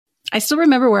I still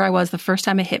remember where I was the first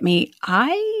time it hit me.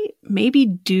 I maybe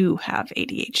do have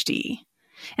ADHD.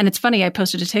 And it's funny, I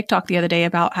posted a TikTok the other day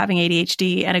about having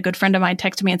ADHD, and a good friend of mine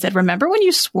texted me and said, remember when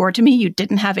you swore to me you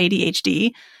didn't have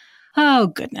ADHD? Oh,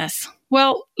 goodness.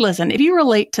 Well, listen, if you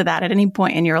relate to that at any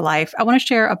point in your life, I want to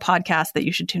share a podcast that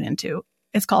you should tune into.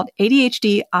 It's called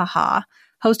ADHD Aha,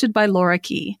 hosted by Laura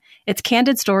Key. It's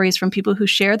candid stories from people who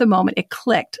share the moment it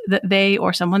clicked that they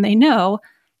or someone they know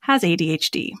has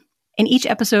ADHD. In each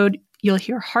episode, you'll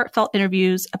hear heartfelt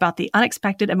interviews about the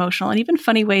unexpected, emotional, and even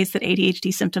funny ways that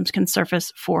ADHD symptoms can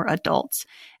surface for adults.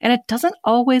 And it doesn't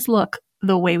always look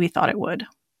the way we thought it would.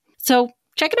 So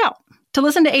check it out. To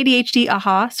listen to ADHD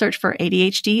Aha, search for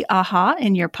ADHD Aha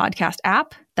in your podcast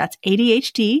app. That's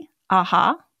ADHD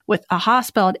Aha, with Aha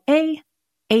spelled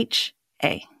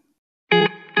A-H-A.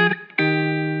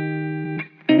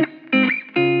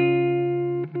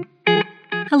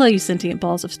 Hello, you sentient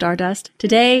balls of stardust.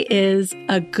 Today is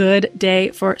a good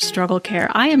day for struggle care.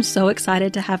 I am so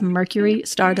excited to have Mercury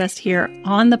Stardust here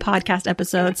on the podcast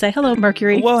episode. Say hello,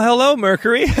 Mercury. Well, hello,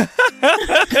 Mercury.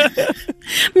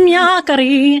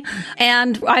 Mercury.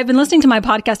 And I've been listening to my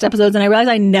podcast episodes and I realize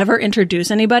I never introduce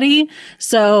anybody.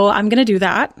 So I'm going to do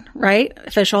that, right?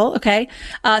 Official. Okay.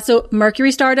 So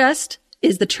Mercury Stardust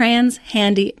is the trans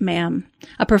handy ma'am,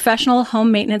 a professional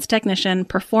home maintenance technician,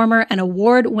 performer, and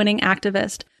award-winning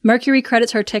activist. Mercury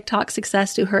credits her TikTok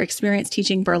success to her experience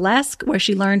teaching burlesque, where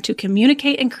she learned to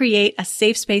communicate and create a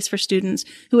safe space for students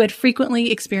who had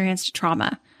frequently experienced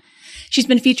trauma. She's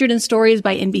been featured in stories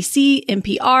by NBC,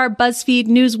 NPR, BuzzFeed,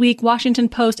 Newsweek, Washington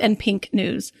Post, and Pink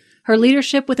News. Her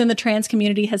leadership within the trans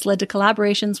community has led to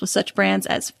collaborations with such brands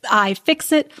as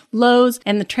iFixit, Lowe's,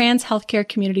 and the Trans Healthcare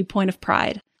Community Point of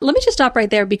Pride. Let me just stop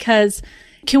right there, because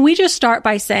can we just start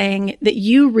by saying that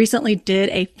you recently did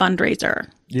a fundraiser?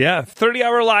 Yeah,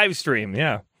 30-hour live stream,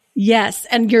 yeah. Yes,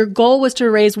 and your goal was to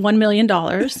raise $1 million.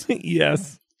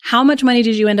 Yes. How much money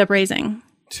did you end up raising?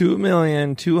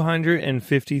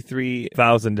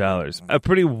 $2,253,000. A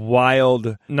pretty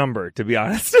wild number, to be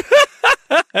honest.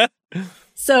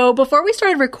 So before we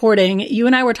started recording, you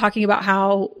and I were talking about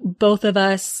how both of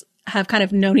us have kind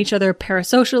of known each other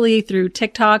parasocially through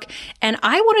TikTok. And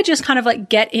I want to just kind of like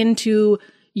get into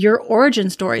your origin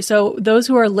story. So those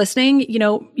who are listening, you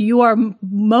know, you are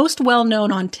most well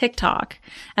known on TikTok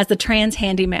as the trans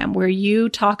handyman, where you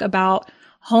talk about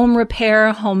home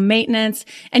repair, home maintenance,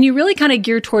 and you really kind of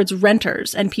gear towards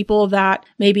renters and people that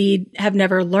maybe have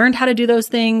never learned how to do those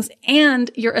things. And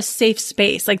you're a safe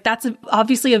space. Like that's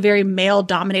obviously a very male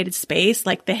dominated space,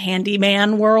 like the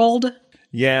handyman world.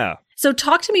 Yeah. So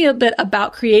talk to me a bit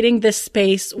about creating this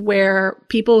space where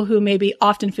people who maybe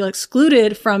often feel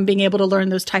excluded from being able to learn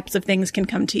those types of things can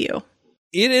come to you.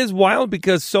 It is wild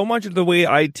because so much of the way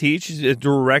I teach is a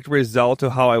direct result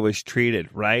of how I was treated,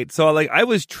 right? So like I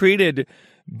was treated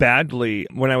badly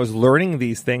when I was learning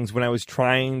these things, when I was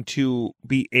trying to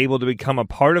be able to become a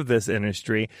part of this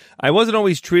industry. I wasn't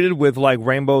always treated with like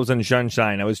rainbows and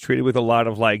sunshine. I was treated with a lot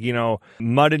of like, you know,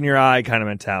 mud in your eye kind of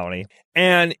mentality.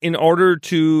 And in order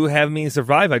to have me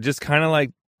survive, I just kind of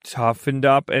like toughened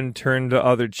up and turned the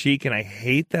other cheek. And I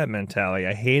hate that mentality.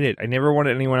 I hate it. I never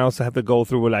wanted anyone else to have to go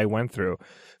through what I went through.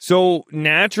 So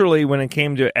naturally, when it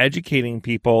came to educating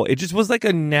people, it just was like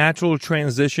a natural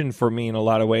transition for me in a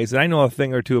lot of ways. And I know a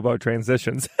thing or two about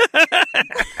transitions.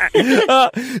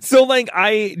 So like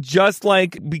I just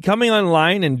like becoming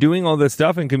online and doing all this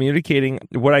stuff and communicating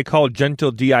what I call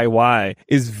gentle DIY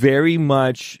is very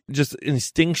much just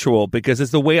instinctual because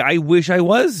it's the way I wish I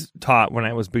was taught when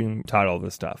I was being taught all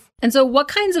this stuff. And so what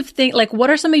kinds of things, like what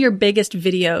are some of your biggest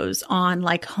videos on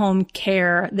like home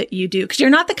care that you do? Because you're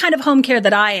not the kind of home care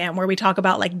that I am, where we talk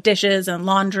about like dishes and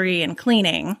laundry and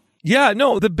cleaning. Yeah,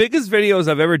 no, the biggest videos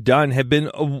I've ever done have been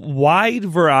a wide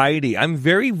variety. I'm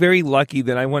very, very lucky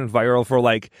that I went viral for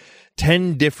like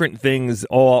 10 different things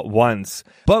all at once.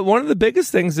 But one of the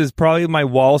biggest things is probably my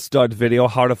wall stud video,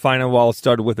 how to find a wall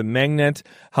stud with a magnet,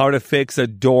 how to fix a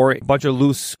door, a bunch of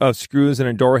loose screws in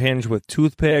a door hinge with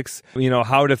toothpicks, you know,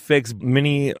 how to fix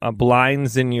mini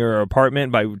blinds in your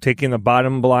apartment by taking the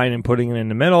bottom blind and putting it in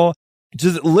the middle.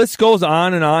 Just list goes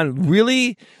on and on.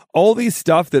 Really, all these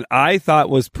stuff that I thought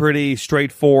was pretty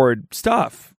straightforward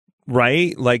stuff,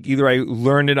 right? Like either I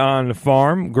learned it on the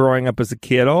farm growing up as a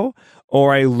kiddo,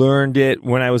 or I learned it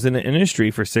when I was in the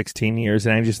industry for 16 years.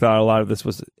 And I just thought a lot of this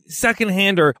was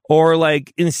secondhand or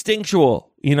like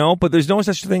instinctual, you know, but there's no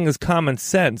such thing as common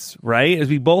sense, right? As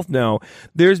we both know,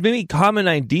 there's maybe common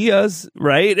ideas,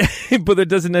 right? But that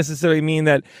doesn't necessarily mean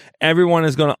that everyone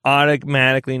is going to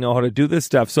automatically know how to do this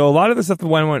stuff. So a lot of the stuff that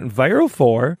I went viral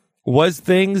for was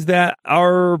things that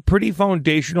are pretty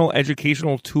foundational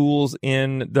educational tools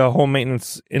in the home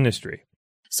maintenance industry.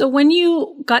 So when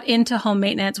you got into home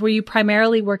maintenance, were you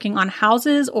primarily working on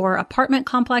houses or apartment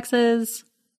complexes?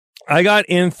 I got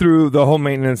in through the home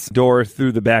maintenance door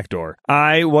through the back door.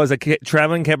 I was a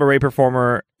traveling cabaret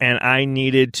performer and I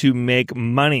needed to make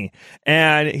money.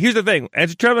 And here's the thing.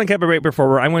 As a traveling cabaret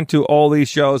performer, I went to all these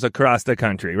shows across the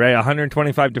country, right?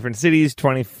 125 different cities,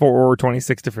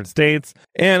 26 different states.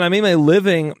 And I made my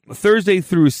living Thursday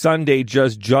through Sunday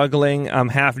just juggling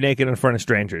half naked in front of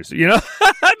strangers, you know,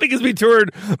 because we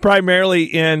toured primarily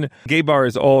in gay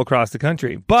bars all across the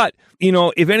country. But, you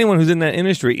know, if anyone who's in that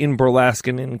industry, in burlesque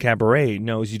and in cabaret,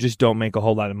 knows you just don't make a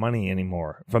whole lot of money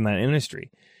anymore from that industry.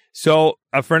 So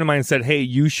a friend of mine said, hey,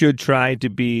 you should try to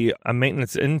be a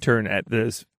maintenance intern at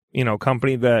this, you know,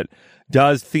 company that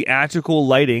does theatrical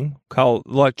lighting called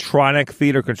electronic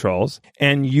theater controls.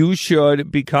 And you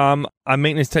should become a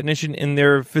maintenance technician in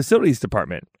their facilities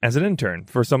department as an intern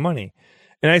for some money.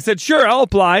 And I said, sure, I'll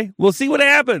apply. We'll see what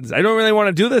happens. I don't really want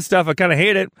to do this stuff. I kind of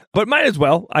hate it, but might as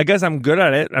well. I guess I'm good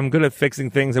at it. I'm good at fixing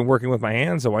things and working with my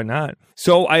hands, so why not?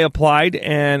 So I applied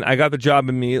and I got the job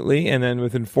immediately. And then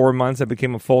within 4 months, I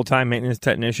became a full-time maintenance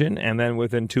technician. And then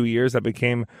within 2 years, I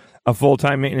became a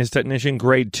full-time maintenance technician,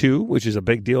 grade 2, which is a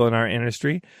big deal in our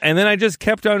industry. And then I just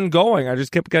kept on going. I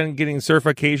just kept getting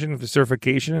certification after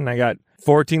certification. And I got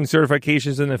 14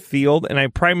 certifications in the field. And I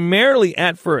primarily,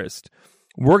 at first,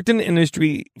 worked in the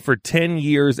industry for 10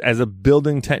 years as a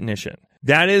building technician.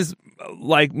 That is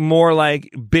like more like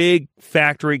big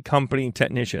factory company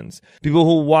technicians. People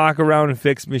who walk around and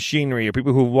fix machinery, or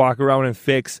people who walk around and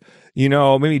fix, you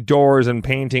know, maybe doors and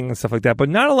painting and stuff like that, but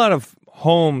not a lot of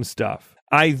home stuff.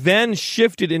 I then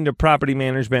shifted into property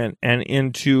management and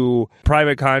into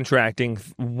private contracting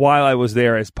while I was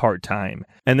there as part-time.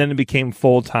 And then it became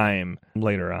full-time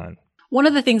later on. One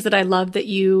of the things that I love that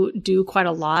you do quite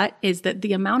a lot is that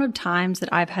the amount of times that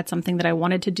I've had something that I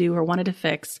wanted to do or wanted to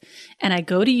fix, and I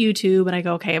go to YouTube and I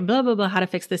go, okay, blah, blah, blah, how to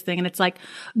fix this thing. And it's like,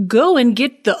 go and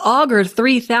get the Auger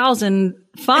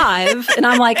 3005. And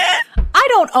I'm like, I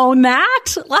don't own that.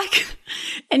 Like,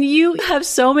 and you have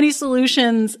so many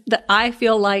solutions that I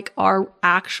feel like are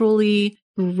actually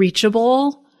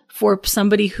reachable for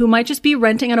somebody who might just be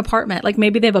renting an apartment. Like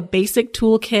maybe they have a basic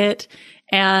toolkit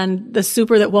and the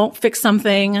super that won't fix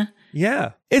something.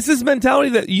 Yeah. It's this mentality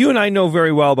that you and I know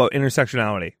very well about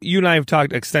intersectionality. You and I have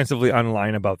talked extensively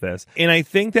online about this. And I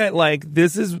think that like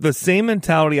this is the same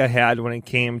mentality I had when it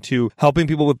came to helping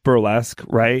people with burlesque,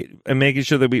 right? And making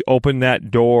sure that we open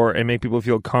that door and make people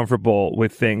feel comfortable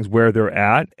with things where they're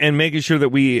at, and making sure that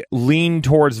we lean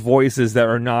towards voices that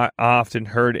are not often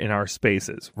heard in our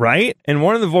spaces, right? And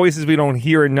one of the voices we don't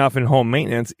hear enough in home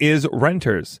maintenance is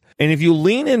renters. And if you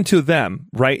lean into them,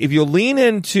 right? If you lean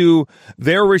into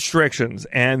their restrictions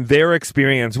and their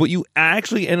experience, what you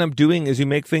actually end up doing is you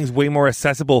make things way more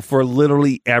accessible for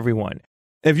literally everyone.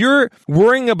 If you're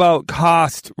worrying about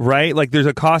cost, right? Like there's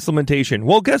a cost limitation.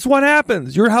 Well, guess what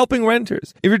happens? You're helping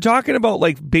renters. If you're talking about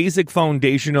like basic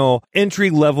foundational entry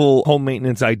level home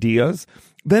maintenance ideas,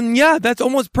 then yeah, that's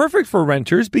almost perfect for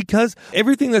renters, because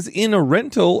everything that's in a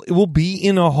rental will be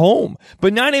in a home.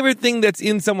 But not everything that's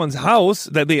in someone's house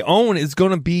that they own is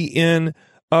going to be in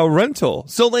a rental.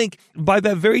 So like by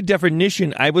that very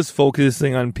definition, I was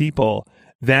focusing on people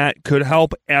that could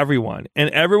help everyone, and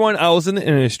everyone else in the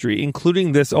industry,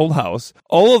 including this old house.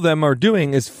 All of them are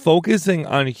doing is focusing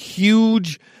on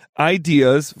huge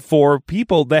ideas for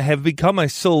people that have become a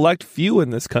select few in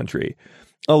this country.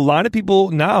 A lot of people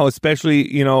now,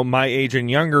 especially, you know, my age and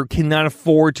younger, cannot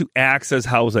afford to access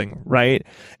housing, right?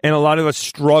 And a lot of us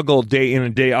struggle day in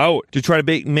and day out to try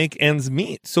to make ends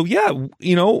meet. So yeah,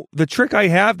 you know, the trick I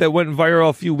have that went viral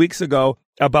a few weeks ago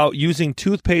about using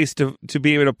toothpaste to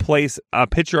be able to place a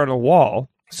picture on a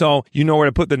wall. So you know where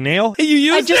to put the nail? You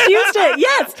used it? I just used it,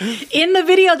 yes. In the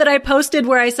video that I posted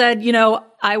where I said, you know,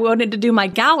 I wanted to do my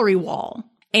gallery wall.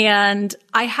 And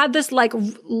I had this like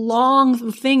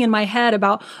long thing in my head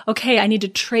about, okay, I need to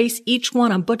trace each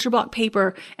one on butcher block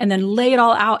paper and then lay it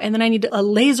all out. And then I need a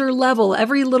laser level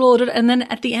every little, and then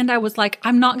at the end I was like,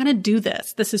 I'm not going to do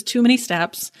this. This is too many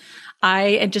steps.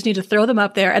 I just need to throw them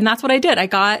up there. And that's what I did.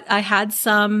 I had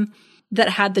some that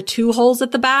had the 2 holes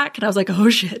at the back, and I was like, oh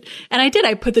shit. And I did.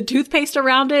 I put the toothpaste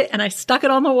around it and I stuck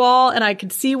it on the wall and I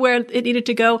could see where it needed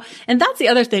to go. And that's the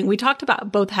other thing. We talked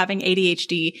about both having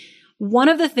ADHD. One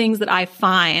of the things that I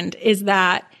find is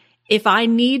that if I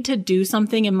need to do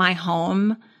something in my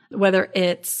home, whether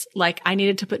it's like I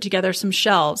needed to put together some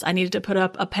shelves, I needed to put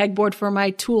up a pegboard for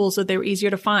my tools so they were easier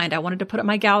to find, I wanted to put up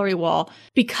my gallery wall,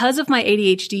 because of my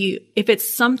ADHD, if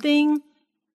it's something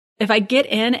if I get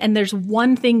in and there's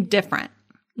one thing different,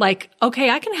 like, okay,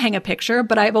 I can hang a picture,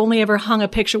 but I've only ever hung a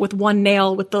picture with one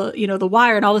nail with the, the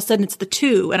wire, and all of a sudden it's the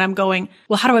two. And I'm going,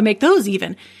 well, how do I make those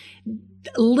even?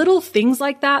 Little things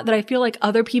like that I feel like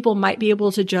other people might be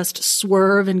able to just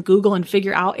swerve and Google and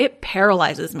figure out. It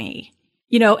paralyzes me,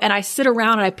 and I sit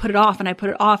around and I put it off and I put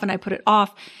it off and I put it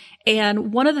off.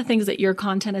 And one of the things that your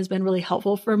content has been really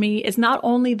helpful for me is not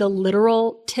only the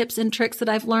literal tips and tricks that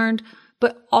I've learned,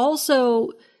 but also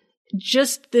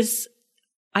just this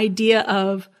idea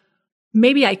of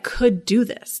maybe I could do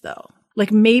this though.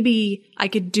 Like maybe I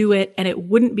could do it and it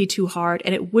wouldn't be too hard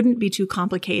and it wouldn't be too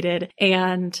complicated.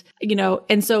 And,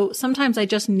 and so sometimes I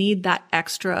just need that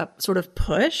extra sort of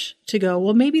push to go,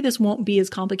 well, maybe this won't be as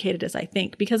complicated as I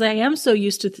think, because I am so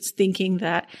used to thinking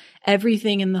that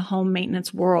everything in the home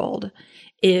maintenance world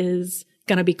is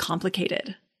going to be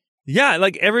complicated. Yeah,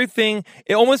 like everything,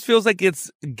 it almost feels like it's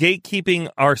gatekeeping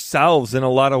ourselves in a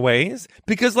lot of ways.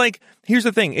 Because like, here's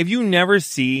the thing, if you never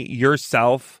see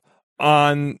yourself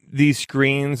on these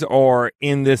screens or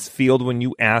in this field when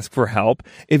you ask for help,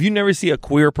 if you never see a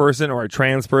queer person or a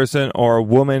trans person or a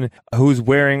woman who's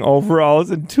wearing overalls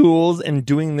and tools and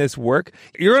doing this work,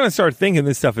 you're going to start thinking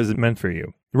this stuff isn't meant for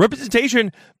you.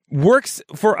 Representation works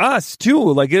for us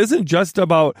too. Like, it isn't just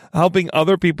about helping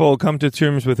other people come to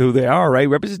terms with who they are, right?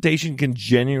 Representation can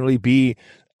genuinely be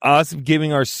us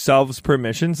giving ourselves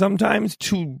permission sometimes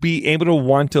to be able to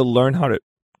want to learn how to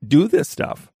do this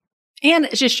stuff. And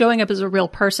it's just showing up as a real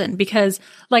person, because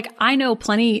like I know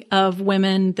plenty of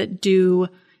women that do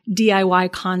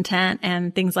DIY content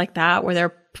and things like that where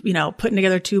they're, putting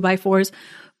together 2x4s,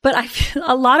 but I feel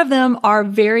a lot of them are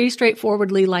very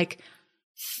straightforwardly like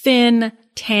thin,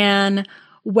 tan,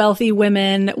 wealthy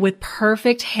women with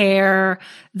perfect hair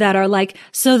that are like,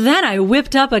 so then I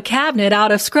whipped up a cabinet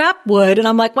out of scrap wood. And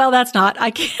I'm like, well,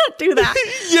 I can't do that.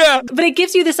 Yeah. But it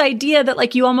gives you this idea that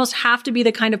like you almost have to be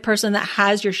the kind of person that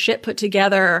has your shit put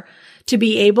together to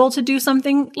be able to do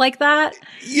something like that.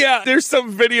 Yeah, there's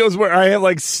some videos where I have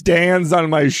like stands on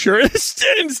my shirt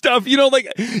and stuff,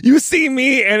 like you see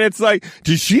me and it's like,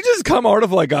 did she just come out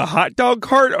of like a hot dog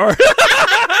cart or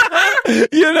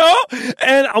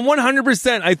and I'm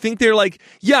 100%. I think they're like,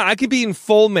 yeah, I could be in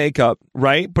full makeup,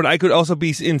 right? But I could also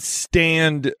be in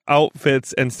stand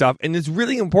outfits and stuff. And it's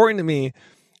really important to me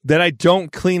that I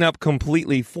don't clean up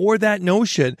completely for that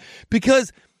notion,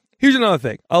 because here's another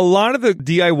thing. A lot of the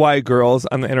DIY girls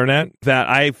on the internet that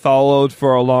I followed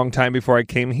for a long time before I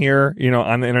came here,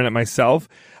 on the internet myself,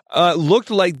 looked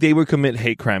like they would commit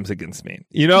hate crimes against me.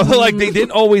 Like they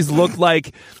didn't always look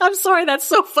like... I'm sorry, that's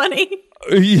so funny.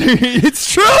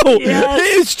 It's true. Yes.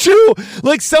 It's true.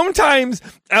 Like sometimes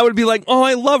I would be like, oh,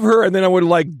 I love her. And then I would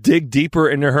like dig deeper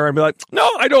into her and be like, no,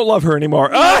 I don't love her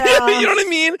anymore. Yeah. You know what I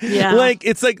mean? Yeah. Like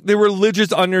it's like the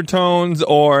religious undertones,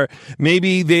 or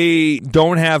maybe they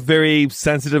don't have very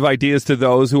sensitive ideas to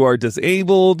those who are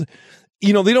disabled.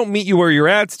 They don't meet you where you're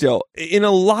at still. In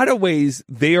a lot of ways,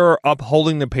 they are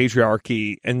upholding the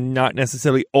patriarchy and not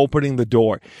necessarily opening the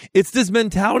door. It's this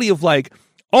mentality of like,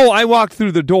 oh, I walked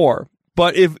through the door.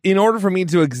 But if in order for me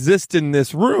to exist in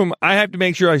this room, I have to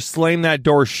make sure I slam that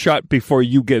door shut before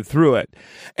you get through it.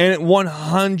 And it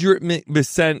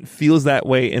 100% feels that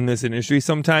way in this industry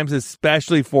sometimes,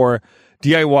 especially for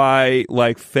DIY,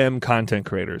 like femme content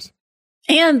creators.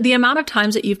 And the amount of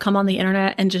times that you've come on the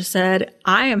internet and just said,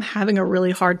 I am having a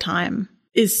really hard time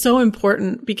is so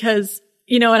important, because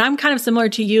and I'm kind of similar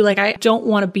to you. Like, I don't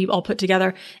want to be all put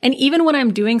together. And even when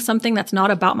I'm doing something that's not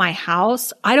about my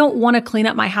house, I don't want to clean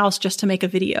up my house just to make a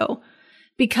video,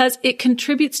 because it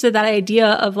contributes to that idea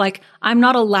of like, I'm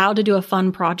not allowed to do a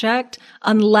fun project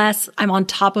unless I'm on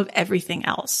top of everything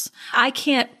else. I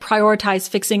can't prioritize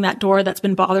fixing that door that's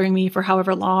been bothering me for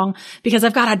however long because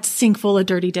I've got a sink full of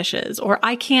dirty dishes, or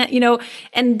I can't,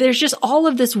 and there's just all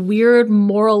of this weird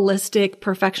moralistic,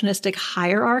 perfectionistic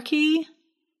hierarchy.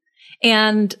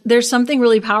 And there's something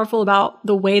really powerful about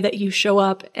the way that you show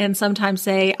up and sometimes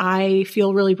say, I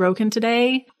feel really broken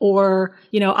today, or,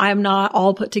 I'm not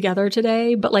all put together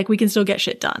today, but like we can still get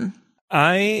shit done.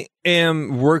 I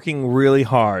am working really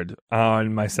hard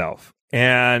on myself,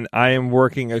 and I am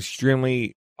working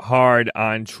extremely hard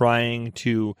on trying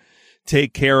to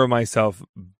take care of myself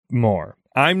more.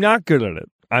 I'm not good at it.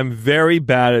 I'm very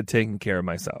bad at taking care of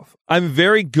myself. I'm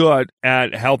very good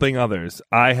at helping others.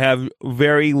 I have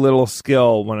very little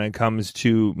skill when it comes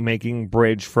to making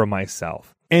bridge for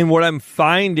myself. And what I'm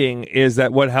finding is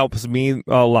that what helps me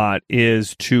a lot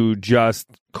is to just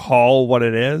call what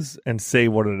it is and say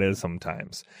what it is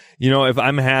sometimes. If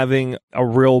I'm having a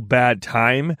real bad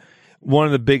time, one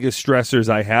of the biggest stressors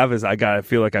I have is I got to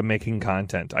feel like I'm making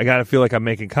content. I got to feel like I'm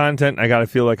making content. I got to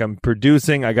feel like I'm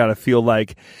producing. I got to feel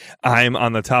like I'm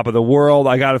on the top of the world.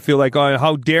 I got to feel like, oh,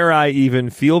 how dare I even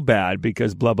feel bad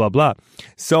because blah, blah, blah.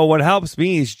 So what helps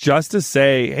me is just to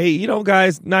say, hey,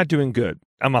 guys, not doing good.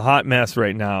 I'm a hot mess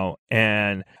right now,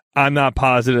 and I'm not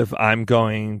positive I'm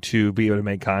going to be able to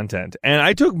make content. And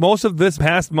I took most of this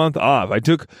past month off. I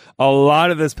took a lot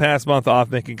of this past month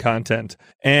off making content.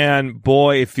 And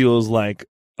boy, it feels like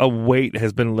a weight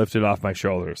has been lifted off my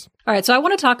shoulders. All right. So I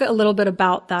want to talk a little bit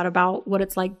about that, about what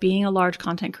it's like being a large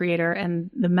content creator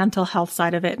and the mental health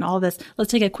side of it and all this.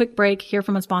 Let's take a quick break, hear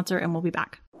from a sponsor, and we'll be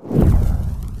back.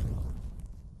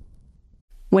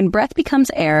 When Breath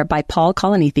Becomes Air by Paul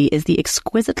Kalanithi is the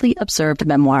exquisitely observed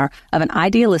memoir of an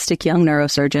idealistic young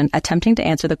neurosurgeon attempting to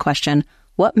answer the question,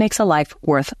 what makes a life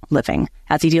worth living,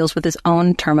 as he deals with his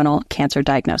own terminal cancer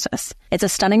diagnosis. It's a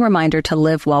stunning reminder to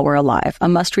live while we're alive, a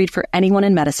must-read for anyone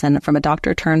in medicine from a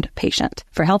doctor-turned-patient.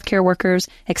 For healthcare workers,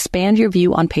 expand your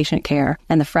view on patient care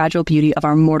and the fragile beauty of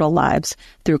our mortal lives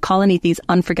through Kalanithi's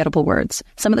unforgettable words.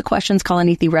 Some of the questions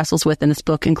Kalanithi wrestles with in this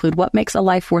book include what makes a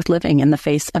life worth living in the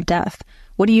face of death?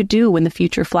 What do you do when the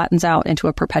future flattens out into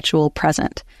a perpetual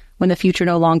present? When the future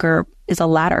no longer is a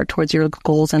ladder towards your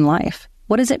goals in life?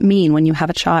 What does it mean when you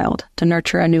have a child to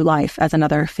nurture a new life as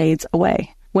another fades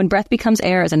away? When Breath Becomes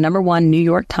Air is a #1 New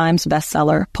York Times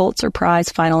bestseller, Pulitzer Prize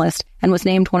finalist, and was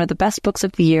named one of the best books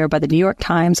of the year by the New York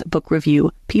Times Book Review,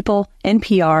 People,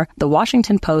 NPR, The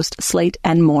Washington Post, Slate,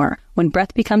 and more. When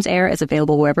Breath Becomes Air is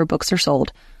available wherever books are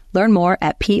sold. Learn more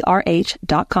at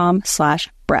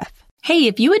prh.com/breath. Hey,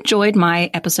 if you enjoyed my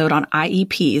episode on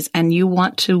IEPs and you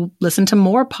want to listen to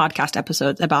more podcast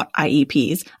episodes about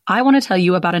IEPs, I want to tell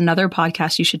you about another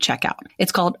podcast you should check out.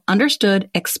 It's called Understood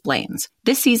Explains.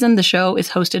 This season, the show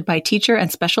is hosted by teacher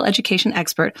and special education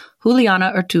expert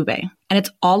Juliana Urtube, and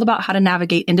it's all about how to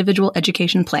navigate individual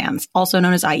education plans, also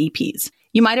known as IEPs.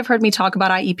 You might have heard me talk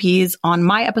about IEPs on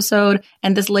my episode,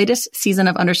 and this latest season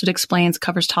of Understood Explains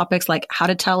covers topics like how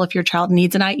to tell if your child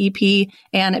needs an IEP,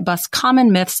 and it busts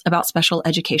common myths about special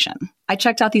education. I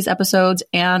checked out these episodes,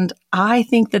 and I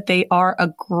think that they are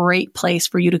a great place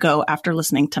for you to go after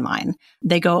listening to mine.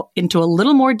 They go into a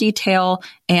little more detail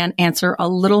and answer a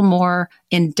little more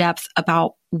in depth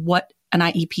about what an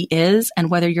IEP is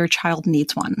and whether your child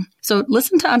needs one. So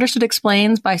listen to Understood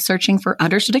Explains by searching for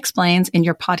Understood Explains in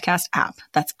your podcast app.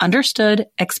 That's Understood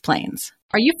Explains.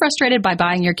 Are you frustrated by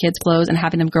buying your kids clothes and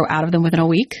having them grow out of them within a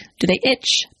week? Do they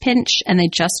itch, pinch, and they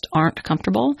just aren't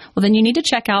comfortable? Well, then you need to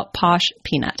check out Posh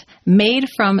Peanut. Made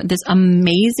from this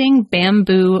amazing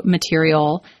bamboo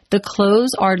material, the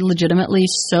clothes are legitimately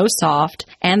so soft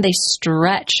and they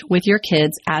stretch with your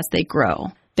kids as they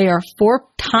grow. They are 4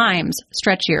 times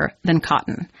stretchier than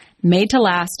cotton, made to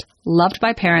last, loved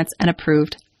by parents, and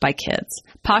approved by kids.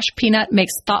 Posh Peanut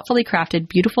makes thoughtfully crafted,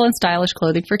 beautiful and stylish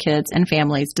clothing for kids and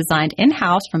families, designed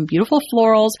in-house from beautiful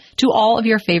florals to all of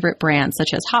your favorite brands,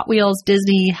 such as Hot Wheels,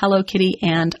 Disney, Hello Kitty,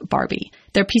 and Barbie.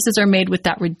 Their pieces are made with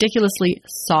that ridiculously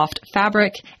soft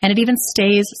fabric, and it even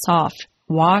stays soft,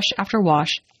 wash after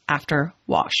wash after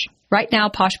wash. Right now,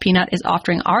 Posh Peanut is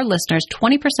offering our listeners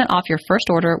 20% off your first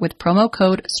order with promo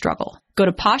code STRUGGLE. Go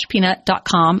to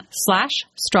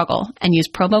poshpeanut.com/struggle and use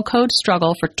promo code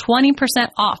STRUGGLE for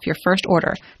 20% off your first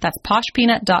order. That's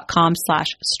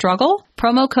poshpeanut.com/struggle,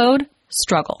 promo code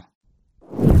STRUGGLE.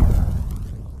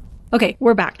 Okay,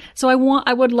 we're back. So I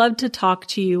would love to talk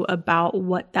to you about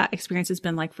what that experience has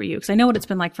been like for you, because I know what it's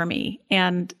been like for me.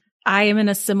 And I am in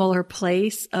a similar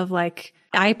place of like,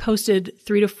 I posted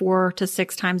 3 to 4 to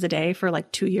 6 times a day for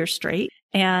like 2 years straight,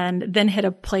 and then hit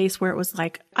a place where it was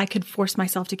like, I could force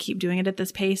myself to keep doing it at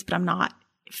this pace, but I'm not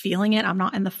feeling it. I'm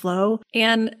not in the flow.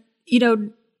 And,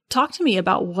 talk to me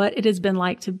about what it has been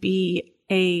like to be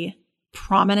a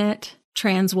prominent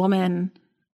trans woman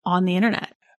on the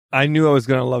internet. I knew I was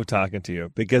going to love talking to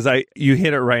you because you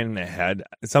hit it right in the head.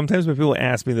 Sometimes when people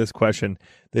ask me this question,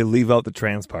 they leave out the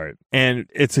trans part. And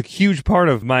it's a huge part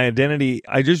of my identity.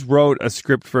 I just wrote a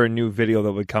script for a new video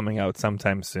that will be coming out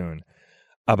sometime soon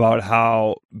about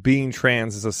how being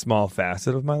trans is a small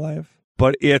facet of my life.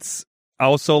 But it's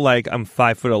also like I'm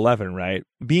 5'11", right?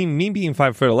 Being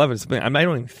 5'11" is something I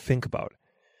don't even think about.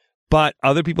 But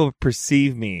other people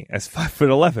perceive me as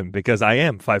 5'11" because I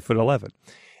am 5'11".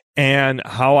 And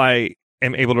how I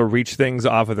am able to reach things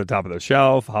off of the top of the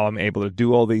shelf, how I'm able to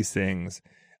do all these things.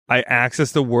 I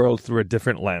access the world through a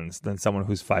different lens than someone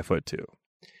who's 5'2".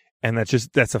 And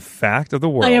that's a fact of the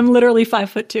world. I am literally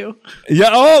 5'2". Yeah.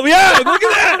 Oh, yeah. Look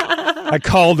at that. I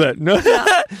called it. No.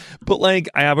 Yeah. But like,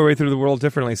 I operate through the world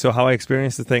differently. So how I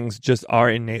experience the things just are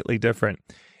innately different.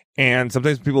 And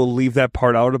sometimes people leave that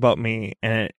part out about me,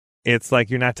 and it's like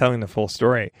you're not telling the full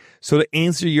story. So to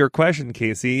answer your question,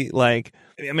 Casey, like,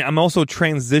 I mean, I'm also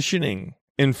transitioning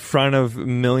in front of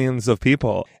millions of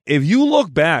people. If you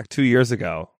look back 2 years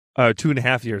ago,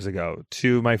 2.5 years ago,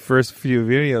 to my first few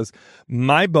videos,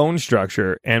 my bone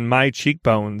structure and my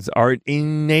cheekbones are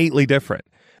innately different.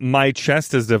 My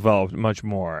chest has developed much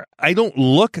more. I don't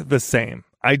look the same.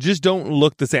 I just don't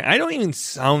look the same. I don't even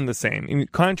sound the same. I mean,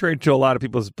 contrary to a lot of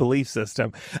people's belief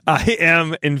system, I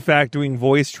am, in fact, doing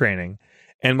voice training,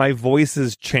 and my voice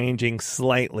is changing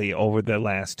slightly over the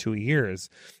last 2 years.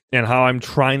 And how I'm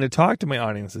trying to talk to my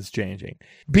audience is changing.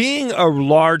 Being a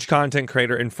large content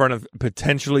creator in front of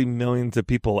potentially millions of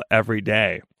people every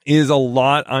day is a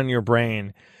lot on your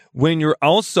brain when you're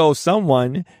also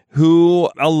someone who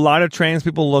a lot of trans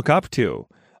people look up to.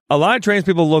 A lot of trans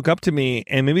people look up to me,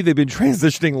 and maybe they've been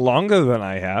transitioning longer than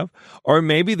I have, or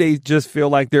maybe they just feel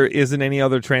like there isn't any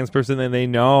other trans person that they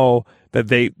know that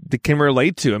they can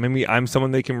relate to. I mean, I'm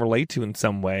someone they can relate to in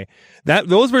some way.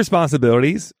 Those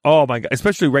responsibilities, oh my God,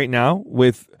 especially right now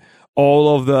with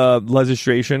all of the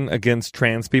legislation against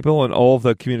trans people and all of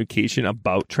the communication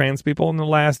about trans people in the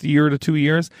last year to 2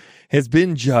 years has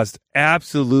been just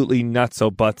absolutely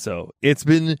nutso-butso. It's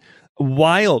been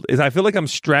wild. I feel like I'm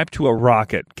strapped to a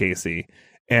rocket, Casey,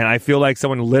 and I feel like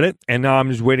someone lit it, and now I'm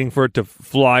just waiting for it to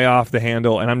fly off the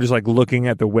handle, and I'm just like looking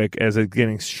at the wick as it's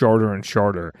getting shorter and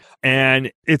shorter,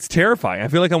 and it's terrifying. I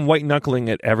feel like I'm white knuckling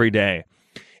it every day,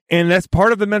 and that's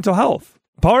part of the mental health.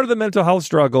 Part of the mental health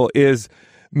struggle is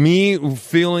me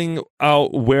feeling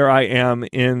out where I am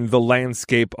in the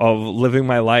landscape of living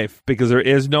my life, because there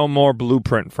is no more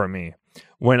blueprint for me.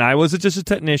 When I was just a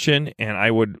technician and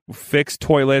I would fix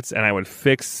toilets and I would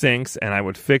fix sinks and I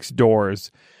would fix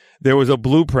doors, there was a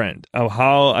blueprint of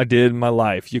how I did my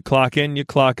life. You clock in, you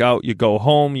clock out, you go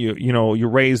home, you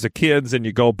raise the kids, and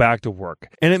you go back to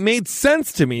work. And it made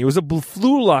sense to me. It was a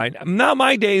flu line. Now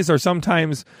my days are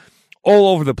sometimes all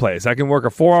over the place. I can work a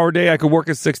 4-hour day. I could work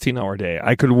a 16-hour day.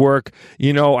 I could work,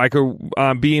 I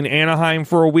could be in Anaheim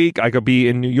for a week. I could be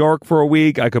in New York for a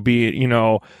week. I could be,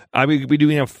 I could be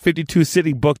doing a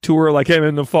 52-city book tour like I'm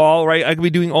in the fall, right? I could be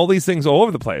doing all these things all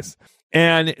over the place.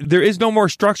 And there is no more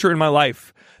structure in my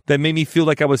life that made me feel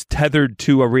like I was tethered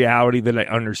to a reality that I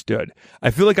understood. I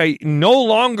feel like I no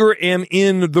longer am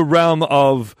in the realm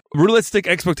of realistic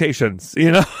expectations.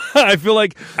 I feel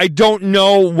like I don't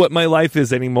know what my life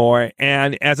is anymore.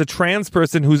 And as a trans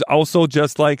person who's also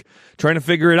just like trying to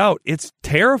figure it out, it's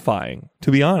terrifying, to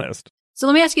be honest. So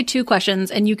let me ask you 2 questions,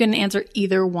 and you can answer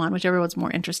either one, whichever one's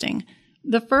more interesting.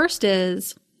 The first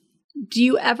is, do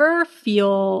you ever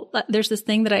feel there's this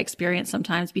thing that I experience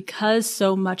sometimes because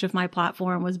so much of my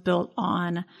platform was built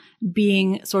on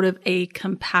being sort of a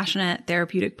compassionate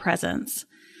therapeutic presence,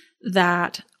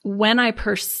 that when I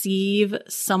perceive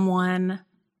someone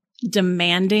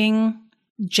demanding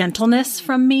gentleness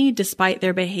from me despite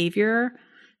their behavior,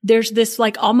 there's this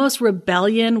like almost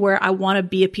rebellion where I want to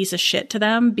be a piece of shit to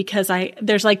them, because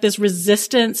there's like this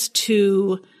resistance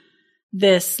to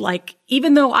this, like,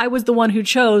 even though I was the one who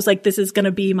chose, like, this is going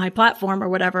to be my platform or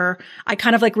whatever, I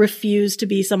kind of like refuse to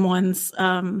be someone's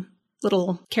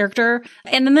little character.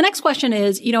 And then the next question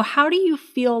is, how do you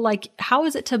feel like, how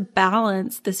is it to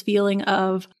balance this feeling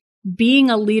of being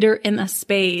a leader in a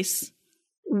space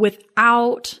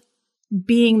without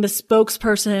being the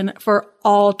spokesperson for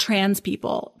all trans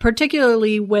people,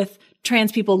 particularly with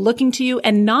trans people looking to you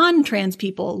and non-trans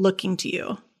people looking to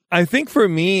you? I think for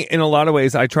me, in a lot of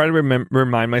ways, I try to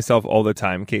remind myself all the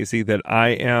time, Casey, that I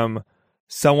am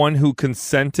someone who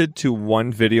consented to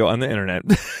one video on the internet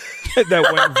that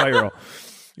went viral.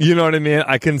 You know what I mean?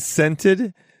 I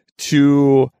consented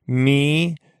to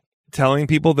me telling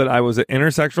people that I was an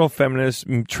intersexual feminist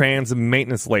trans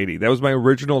maintenance lady. That was my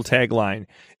original tagline.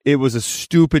 It was a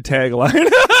stupid tagline.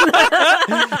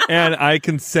 And I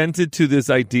consented to this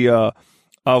idea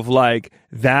of like,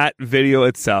 that video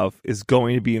itself is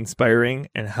going to be inspiring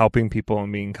and helping people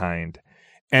and being kind.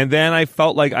 And then I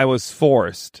felt like I was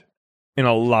forced in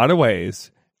a lot of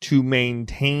ways to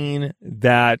maintain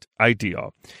that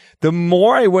ideal. The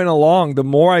more I went along, the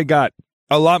more I got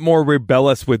a lot more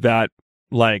rebellious with that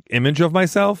like image of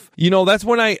myself. That's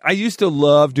when I used to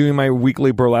love doing my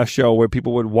weekly burlesque show where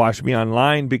people would watch me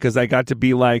online, because I got to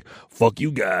be like, fuck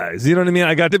you guys. You know what I mean?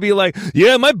 I got to be like,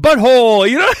 yeah, my butthole.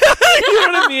 You know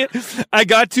what I mean? I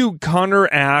got to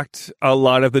counteract a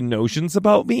lot of the notions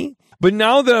about me. But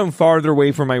now that I'm farther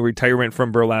away from my retirement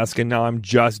from burlesque, and now I'm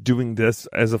just doing this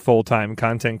as a full-time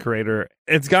content creator,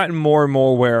 it's gotten more and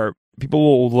more where people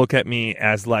will look at me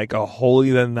as like a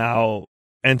holier-than-thou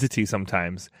entity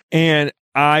sometimes. And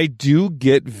I do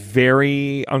get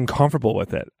very uncomfortable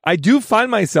with it. I do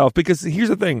find myself, because here's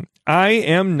the thing. I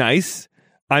am nice.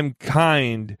 I'm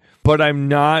kind, but I'm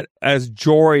not, as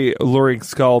Jory Luring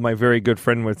Skull, my very good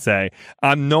friend, would say,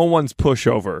 I'm no one's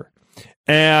pushover.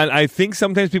 And I think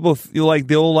sometimes people feel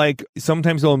like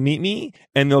sometimes they'll meet me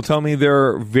and they'll tell me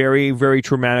their very, very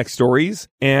traumatic stories,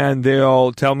 and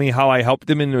they'll tell me how I helped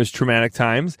them in those traumatic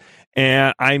times.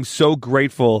 And I'm so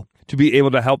grateful to be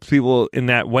able to help people in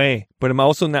that way. But I'm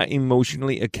also not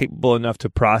emotionally capable enough to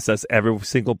process every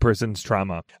single person's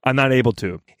trauma. I'm not able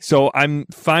to. So I'm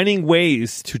finding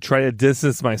ways to try to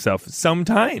distance myself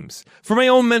sometimes for my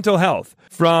own mental health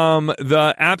from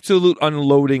the absolute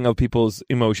unloading of people's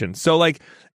emotions. So like,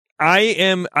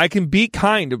 I can be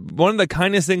kind. One of the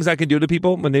kindest things I can do to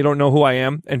people when they don't know who I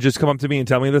am and just come up to me and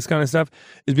tell me this kind of stuff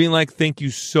is being like, thank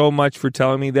you so much for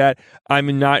telling me that.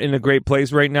 I'm not in a great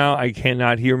place right now. I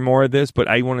cannot hear more of this, but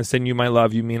I want to send you my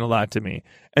love. You mean a lot to me.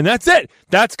 And that's it.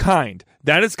 That's kind.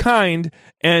 That is kind,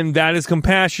 and that is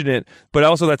compassionate, but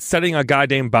also that's setting a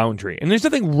goddamn boundary. And there's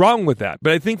nothing wrong with that.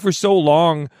 But I think for so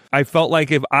long, I felt like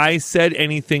if I said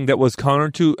anything that was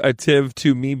counterintuitive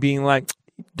to me being like,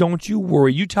 don't you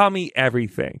worry. You tell me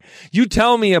everything. You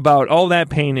tell me about all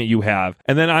that pain that you have.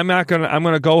 And then I'm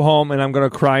going to go home and I'm going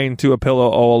to cry into a pillow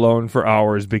all alone for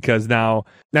hours because now,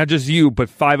 not just you, but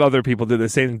 5 other people did the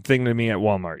same thing to me at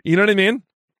Walmart. You know what I mean?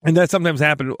 And that sometimes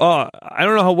happens. I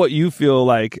don't know what you feel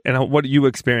like and what you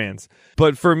experience.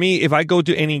 But for me, if I go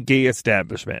to any gay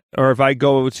establishment, or if I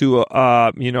go to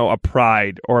a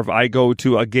Pride, or if I go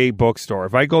to a gay bookstore,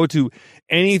 if I go to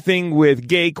anything with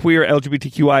gay, queer,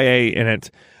 LGBTQIA in it,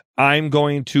 I'm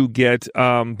going to get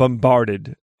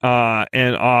bombarded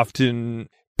and often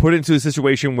put into a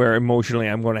situation where emotionally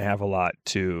I'm going to have a lot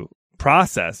to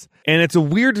process. And it's a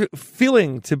weird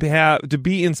feeling to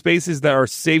be in spaces that are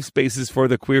safe spaces for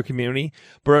the queer community,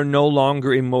 but are no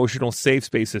longer emotional safe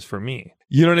spaces for me.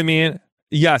 You know what I mean?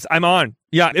 Yes, I'm on.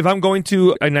 Yeah, if I'm going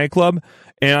to a nightclub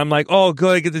and I'm like, oh,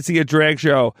 good, I get to see a drag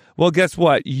show. Well, guess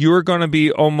what? You're going to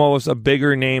be almost a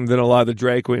bigger name than a lot of the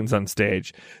drag queens on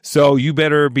stage. So you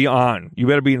better be on. You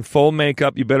better be in full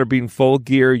makeup. You better be in full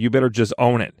gear. You better just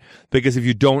own it. Because if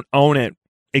you don't own it,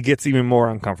 it gets even more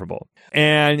uncomfortable.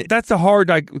 And that's a hard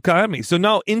dichotomy. So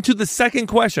now into the second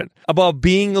question about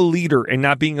being a leader and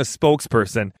not being a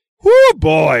spokesperson. Whoo,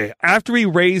 boy. After we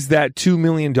raised that $2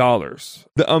 million,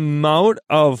 the amount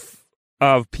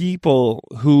of people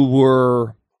who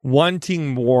were wanting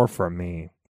more from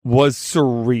me was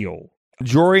surreal.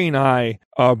 Jory and I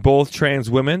are both trans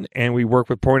women, and we work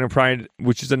with Point of Pride,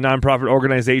 which is a nonprofit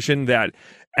organization that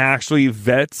actually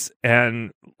vets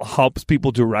and helps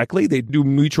people directly. They do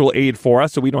mutual aid for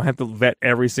us, so we don't have to vet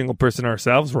every single person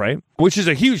ourselves, right? Which is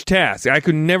a huge task. I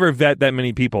could never vet that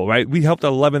many people, right? We helped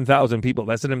 11,000 people.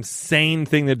 That's an insane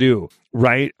thing to do,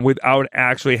 right? Without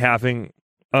actually having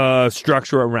a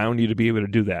structure around you to be able to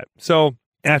do that. So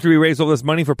after we raised all this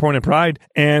money for Point of Pride,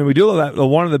 and we do all that,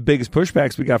 one of the biggest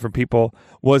pushbacks we got from people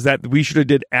was that we should have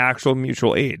did actual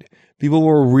mutual aid. People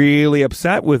were really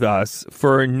upset with us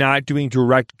for not doing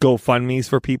direct GoFundMes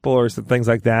for people or some things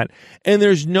like that. And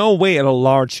there's no way at a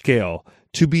large scale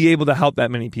to be able to help that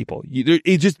many people.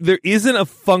 There isn't a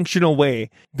functional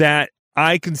way that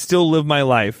I can still live my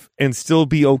life and still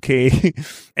be okay.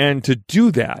 And to do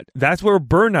that, that's where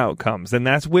burnout comes. And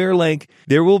that's where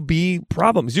there will be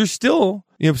problems. You're still,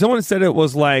 if someone said it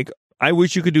was like, I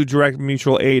wish you could do direct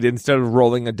mutual aid instead of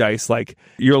rolling a dice. Like,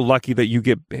 you're lucky that you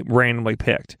get randomly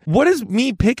picked. What is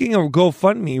me picking a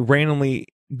GoFundMe randomly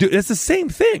do? That's the same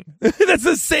thing. That's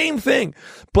the same thing.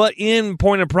 But in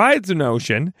Point of Pride's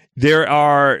notion, there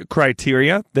are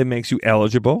criteria that makes you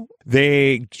eligible.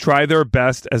 They try their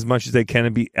best as much as they can to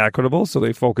be equitable. So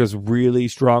they focus really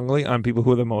strongly on people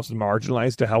who are the most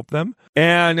marginalized to help them.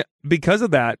 And because of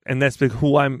that, and that's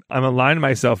who I'm aligning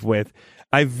myself with,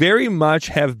 I very much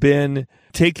have been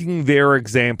taking their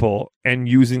example and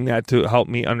using that to help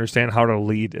me understand how to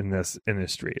lead in this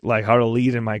industry, like how to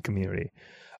lead in my community.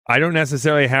 I don't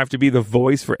necessarily have to be the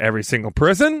voice for every single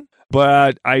person,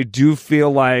 but I do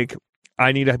feel like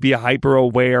I need to be hyper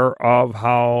aware of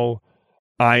how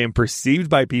I am perceived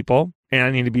by people, and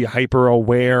I need to be hyper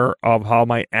aware of how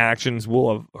my actions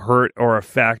will hurt or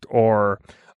affect or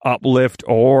uplift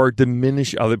or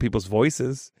diminish other people's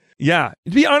voices. Yeah.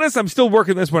 To be honest, I'm still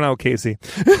working this one out, Casey.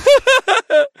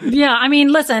 Yeah. I mean,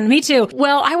 listen, me too.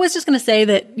 Well, I was just going to say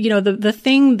that, the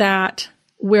thing that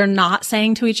we're not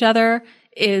saying to each other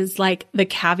is like the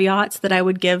caveats that I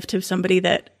would give to somebody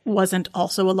that wasn't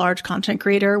also a large content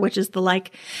creator, which is the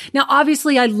like, now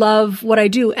obviously I love what I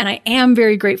do and I am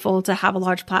very grateful to have a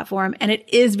large platform and it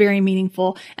is very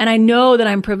meaningful. And I know that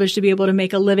I'm privileged to be able to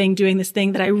make a living doing this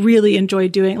thing that I really enjoy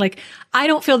doing. Like I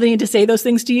don't feel the need to say those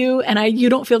things to you and you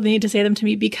don't feel the need to say them to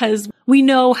me because we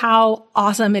know how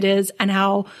awesome it is and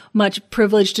how much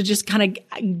privilege to just kind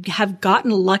of have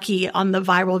gotten lucky on the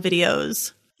viral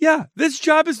videos. Yeah, this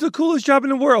job is the coolest job in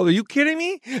the world. Are you kidding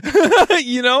me?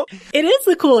 You know? It is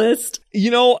the coolest. You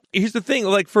know, here's the thing.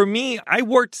 Like for me, I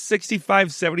worked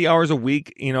 65, 70 hours a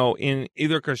week, you know, in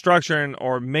either construction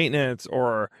or maintenance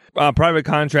or private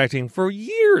contracting for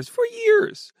years.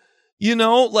 You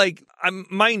know, like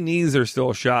my knees are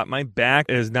still shot. My back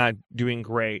is not doing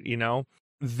great, you know?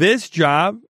 This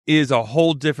job is a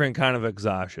whole different kind of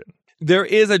exhaustion. There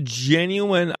is a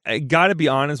genuine, I got to be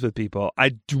honest with people.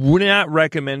 I would not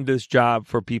recommend this job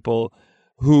for people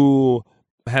who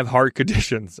have heart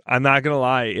conditions. I'm not going to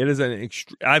lie. It is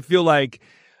I feel like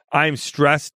I'm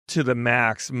stressed to the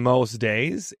max most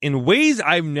days in ways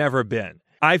I've never been.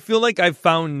 I feel like I've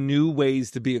found new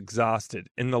ways to be exhausted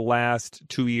in the last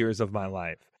 2 years of my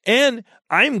life. And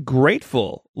I'm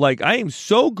grateful. Like I am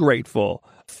so grateful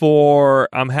for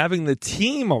having the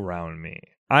team around me.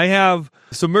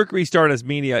 So Mercury Stardust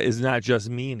Media is not just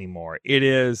me anymore. It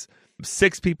is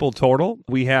 6 people total.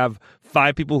 We have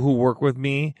 5 people who work with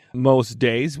me most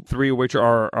days, 3 of which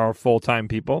are full-time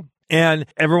people. And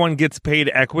everyone gets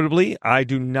paid equitably. I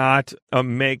do not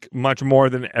make much more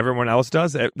than everyone else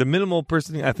does. The minimal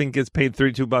person, I think, gets paid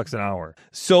 $32 an hour.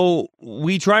 So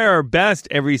we try our best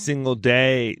every single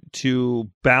day to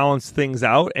balance things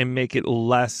out and make it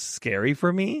less scary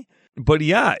for me. But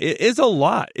yeah, it is a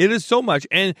lot. It is so much.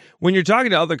 And when you're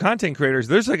talking to other content creators,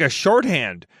 there's like a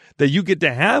shorthand that you get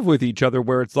to have with each other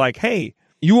where it's like, hey,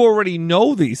 you already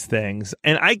know these things.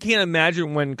 And I can't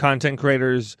imagine when content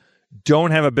creators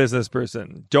don't have a business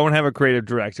person, don't have a creative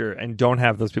director, and don't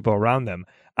have those people around them.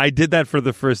 I did that for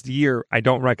the first year. I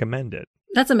don't recommend it.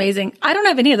 That's amazing. I don't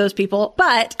have any of those people,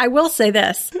 but I will say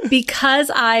this.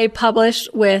 Because I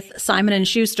published with Simon &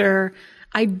 Schuster,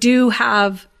 I do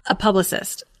have a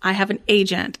publicist. I have an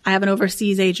agent. I have an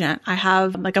overseas agent. I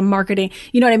have like a marketing,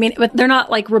 you know what I mean? But they're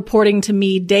not like reporting to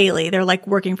me daily. They're like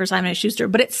working for Simon & Schuster,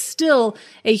 but it's still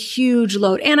a huge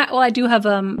load. And I do have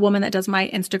a woman that does my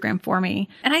Instagram for me.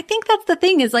 And I think that's the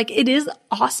thing is like, it is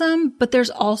awesome, but there's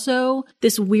also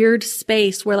this weird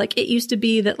space where like it used to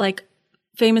be that like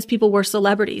famous people were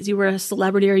celebrities. You were a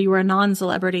celebrity or you were a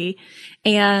non-celebrity.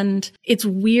 And it's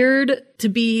weird to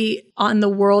be on the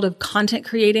world of content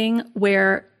creating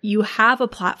where you have a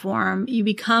platform, you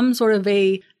become sort of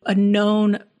a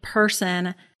known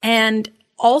person, and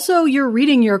also you're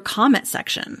reading your comment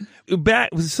section.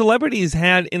 Celebrities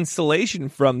had insulation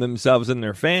from themselves and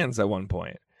their fans at one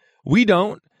point. We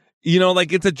don't. You know,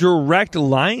 like it's a direct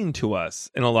line to us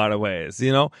in a lot of ways.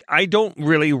 You know, I don't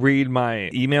really read my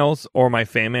emails or my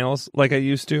fan mails like I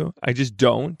used to. I just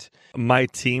don't. My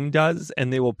team does,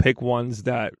 and they will pick ones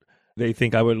that they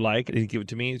think I would like and give it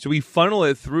to me. So we funnel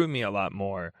it through me a lot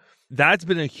more. That's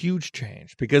been a huge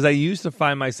change because I used to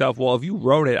find myself, well, if you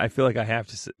wrote it, I feel like I have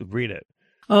to read it.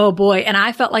 Oh boy. And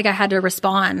I felt like I had to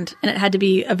respond, and it had to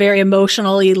be a very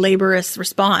emotionally laborious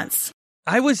response.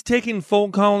 I was taking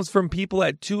phone calls from people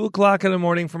at 2:00 in the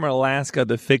morning from Alaska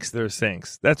to fix their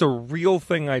sinks. That's a real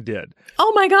thing I did.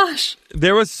 Oh my gosh.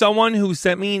 There was someone who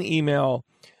sent me an email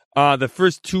the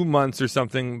first 2 months or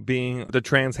something being the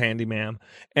trans handyman.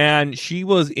 And she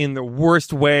was in the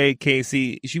worst way,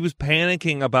 Casey. She was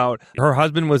panicking about her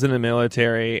husband was in the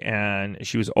military and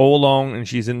she was all alone and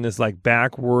she's in this like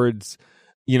backwards,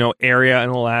 you know, area in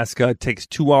Alaska. It takes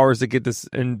 2 hours to get this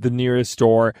in the nearest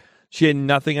store. She had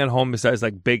nothing at home besides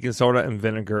like baking soda and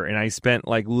vinegar. And I spent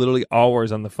like literally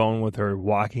hours on the phone with her,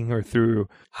 walking her through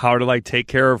how to like take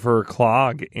care of her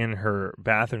clog in her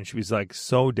bathroom. She was like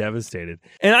so devastated.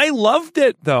 And I loved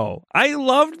it though. I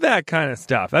loved that kind of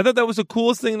stuff. I thought that was the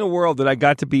coolest thing in the world that I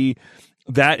got to be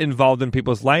that involved in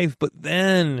people's life. But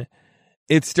then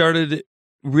it started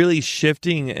really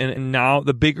shifting. And now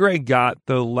the bigger I got,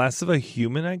 the less of a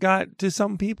human I got to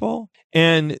some people.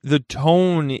 And the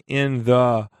tone in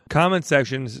the comment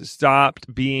sections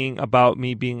stopped being about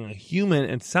me being a human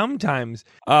and sometimes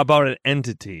about an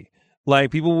entity. Like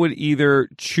people would either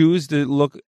choose to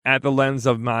look at the lens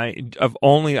of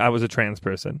only I was a trans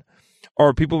person,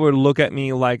 or people would look at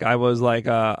me like I was like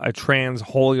a trans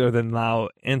holier than thou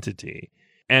entity.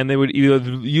 And they would either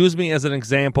use me as an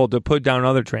example to put down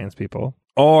other trans people,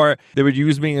 or they would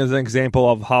use me as an example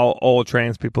of how all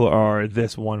trans people are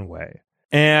this one way.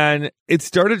 And it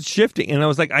started shifting, and I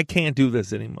was like, I can't do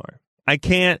this anymore. I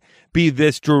can't be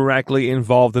this directly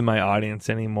involved in my audience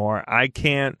anymore. I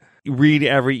can't read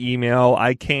every email.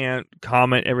 I can't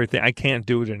comment everything. I can't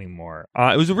do it anymore.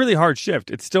 It was a really hard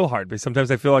shift. It's still hard because sometimes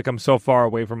I feel like I'm so far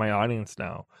away from my audience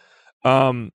now.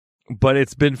 But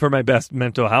it's been for my best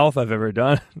mental health I've ever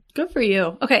done. Good for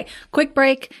you. Okay, quick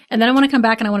break. And then I want to come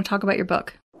back and I want to talk about your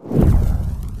book.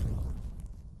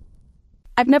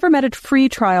 I've never met a free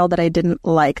trial that I didn't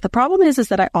like. The problem is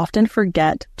that I often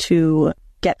forget to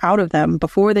get out of them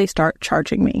before they start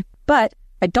charging me. But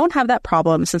I don't have that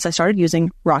problem since I started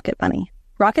using Rocket Money.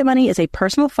 Rocket Money is a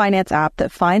personal finance app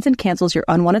that finds and cancels your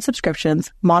unwanted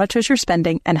subscriptions, monitors your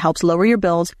spending, and helps lower your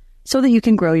bills so that you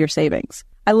can grow your savings.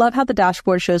 I love how the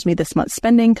dashboard shows me this month's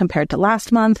spending compared to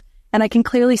last month, and I can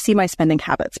clearly see my spending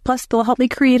habits. Plus, they'll help me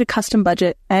create a custom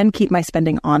budget and keep my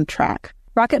spending on track.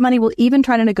 Rocket Money will even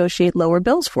try to negotiate lower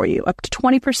bills for you, up to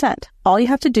 20%. All you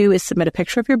have to do is submit a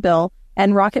picture of your bill,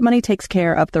 and Rocket Money takes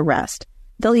care of the rest.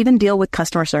 They'll even deal with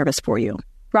customer service for you.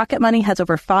 Rocket Money has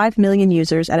over 5 million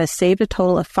users and has saved a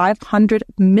total of $500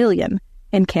 million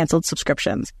in canceled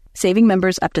subscriptions, saving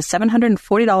members up to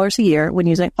 $740 a year when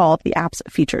using all of the app's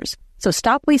features. So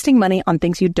stop wasting money on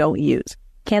things you don't use.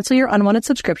 Cancel your unwanted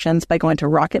subscriptions by going to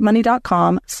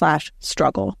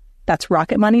rocketmoney.com/struggle. That's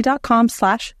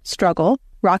rocketmoney.com/struggle.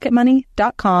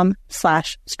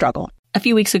 rocketmoney.com/struggle. A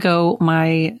few weeks ago,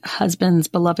 my husband's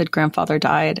beloved grandfather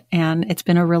died, and it's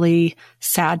been a really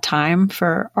sad time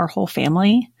for our whole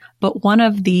family. But one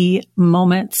of the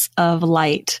moments of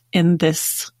light in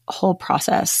this whole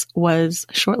process was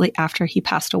shortly after he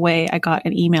passed away, I got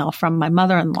an email from my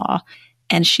mother-in-law,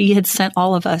 and she had sent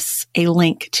all of us a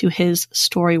link to his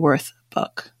Storyworth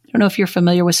book. I don't know if you're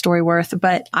familiar with Storyworth,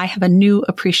 but I have a new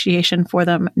appreciation for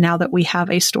them now that we have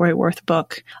a Storyworth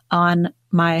book on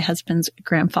my husband's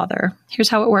grandfather. Here's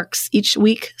how it works. Each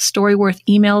week, Storyworth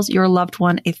emails your loved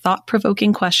one a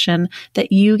thought-provoking question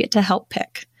that you get to help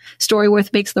pick.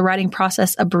 Storyworth makes the writing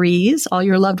process a breeze. All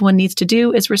your loved one needs to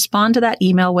do is respond to that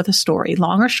email with a story,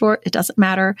 long or short, it doesn't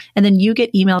matter. And then you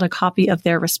get emailed a copy of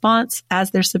their response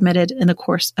as they're submitted in the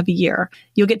course of a year.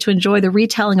 You'll get to enjoy the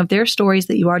retelling of their stories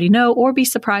that you already know or be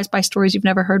surprised by stories you've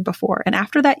never heard before. And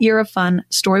after that year of fun,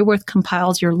 Storyworth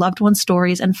compiles your loved one's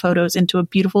stories and photos into a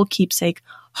beautiful keepsake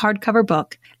hardcover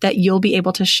book that you'll be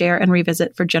able to share and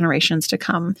revisit for generations to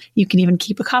come. You can even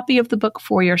keep a copy of the book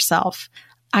for yourself.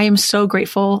 I am so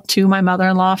grateful to my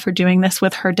mother-in-law for doing this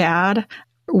with her dad.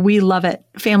 We love it.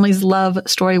 Families love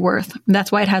Storyworth.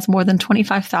 That's why it has more than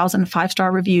 25,000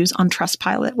 five-star reviews on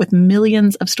Trustpilot with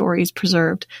millions of stories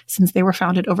preserved since they were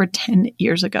founded over 10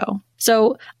 years ago.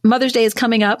 So Mother's Day is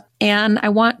coming up, and I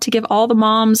want to give all the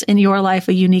moms in your life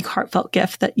a unique, heartfelt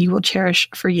gift that you will cherish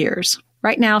for years.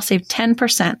 Right now, save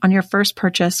 10% on your first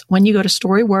purchase when you go to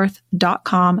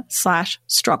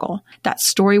storyworth.com/struggle.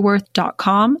 That's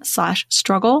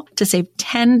storyworth.com/struggle to save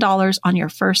 $10 on your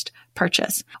first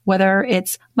purchase, whether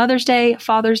it's Mother's Day,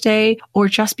 Father's Day, or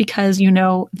just because you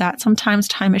know that sometimes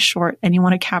time is short and you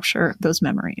want to capture those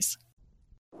memories.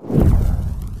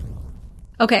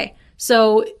 Okay,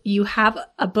 so you have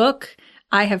a book.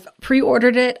 I have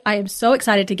pre-ordered it. I am so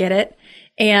excited to get it.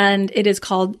 And it is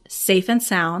called Safe and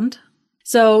Sound.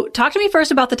 So talk to me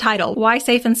first about the title. Why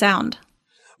Safe and Sound?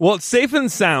 Well, Safe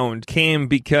and Sound came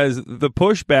because the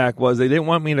pushback was they didn't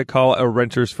want me to call it a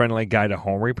renter's friendly guide to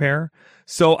home repair.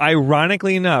 So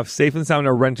ironically enough, Safe and Sound,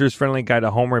 a renter's friendly guide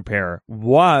to home repair,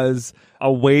 was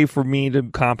a way for me to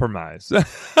compromise.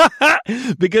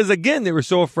 Because again, they were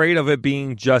so afraid of it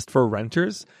being just for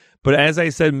renters. But as I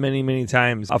said many, many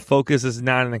times, a focus is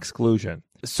not an exclusion.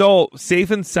 So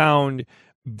Safe and Sound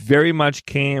very much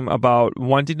came about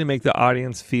wanting to make the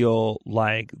audience feel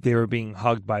like they were being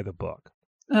hugged by the book.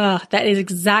 That is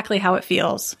exactly how it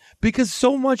feels. Because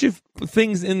so much of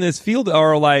things in this field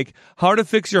are like how to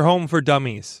fix your home for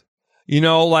dummies. You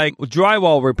know, like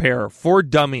drywall repair for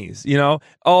dummies, you know,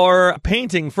 or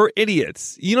painting for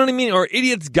idiots. You know what I mean? Or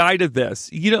Idiot's Guide to This.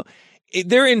 You know,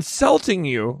 they're insulting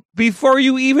you before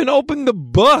you even open the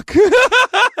book.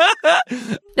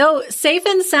 No, Safe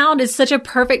and Sound is such a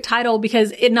perfect title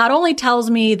because it not only tells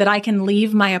me that I can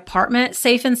leave my apartment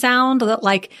safe and sound, that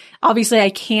like, obviously I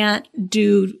can't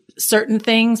do certain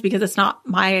things because it's not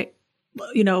my,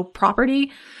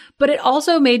 property, but it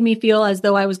also made me feel as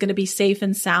though I was going to be safe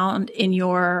and sound in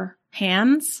your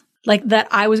hands, like that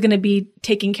I was going to be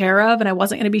taken care of and I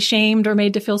wasn't going to be shamed or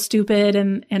made to feel stupid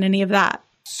and any of that.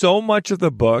 So much of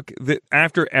the book that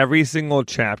after every single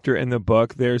chapter in the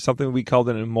book, there's something we called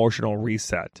an emotional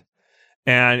reset.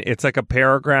 And it's like a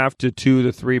paragraph to 2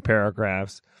 to 3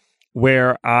 paragraphs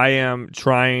where I am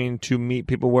trying to meet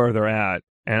people where they're at.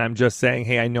 And I'm just saying,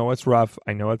 hey, I know it's rough.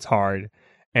 I know it's hard.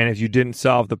 And if you didn't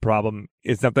solve the problem,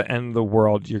 it's not the end of the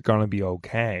world. You're going to be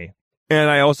okay. And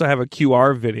I also have a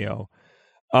QR video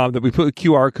that we put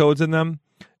QR codes in them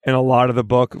and a lot of the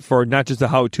book for not just the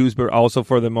how-tos, but also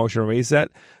for the emotional reset.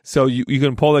 So you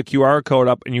can pull the QR code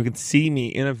up and you can see me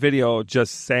in a video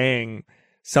just saying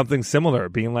something similar,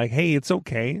 being like, hey, it's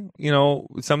okay.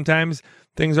 Sometimes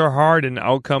things are hard and the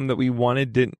outcome that we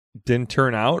wanted didn't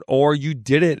turn out, or you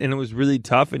did it and it was really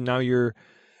tough and now you're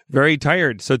very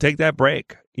tired. So take that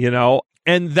break,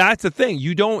 And that's the thing.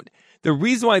 The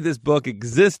reason why this book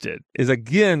existed is,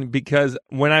 again, because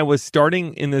when I was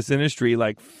starting in this industry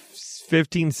like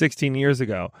 15, 16 years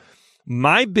ago,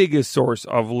 my biggest source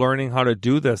of learning how to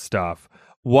do this stuff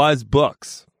was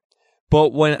books.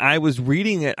 But when I was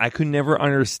reading it, I could never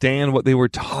understand what they were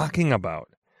talking about.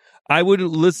 I would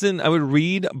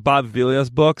read Bob Villa's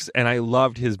books, and I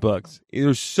loved his books. They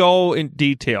were so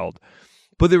detailed.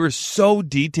 But they were so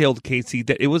detailed, Casey,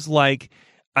 that it was like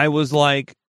I was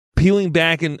like peeling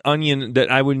back an onion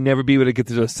that I would never be able to get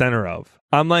to the center of.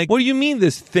 I'm like, what do you mean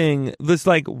this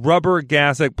like rubber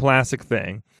gasket plastic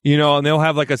thing? And they'll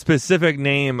have like a specific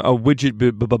name, a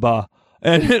widget,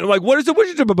 and I'm like, what is a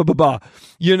widget,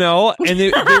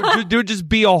 And there would just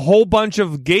be a whole bunch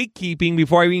of gatekeeping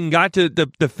before I even got to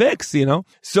the fix,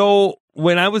 So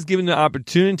when I was given the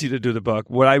opportunity to do the book,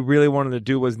 what I really wanted to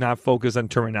do was not focus on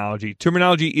terminology.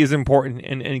 Terminology is important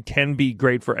and can be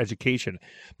great for education,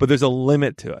 but there's a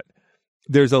limit to it.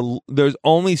 There's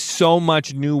only so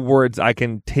much new words I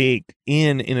can take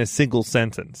in a single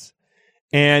sentence.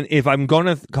 And if I'm going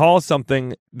to call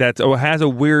something that has a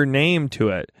weird name to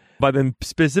it, by the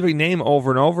specific name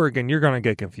over and over again, you're going to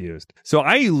get confused. So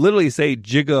I literally say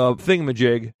jigga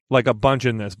thingamajig like a bunch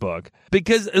in this book.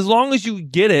 Because as long as you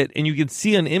get it and you can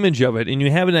see an image of it and you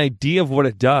have an idea of what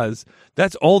it does,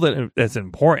 that's all that's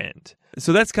important.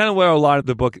 So that's kind of where a lot of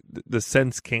the book, the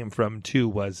sense came from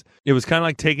too, it was kind of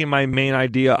like taking my main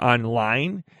idea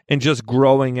online and just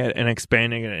growing it and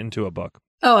expanding it into a book.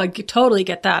 Oh, I totally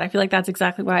get that. I feel like that's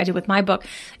exactly what I did with my book.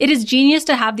 It is genius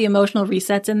to have the emotional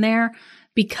resets in there,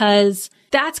 because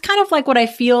that's kind of like what I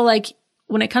feel like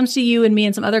when it comes to you and me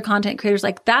and some other content creators,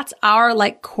 like that's our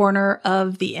like corner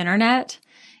of the internet,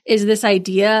 is this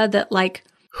idea that like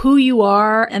who you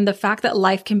are and the fact that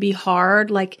life can be hard,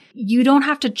 like you don't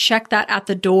have to check that at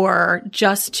the door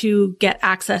just to get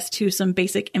access to some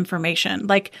basic information.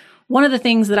 Like one of the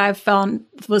things that I've found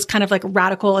was kind of like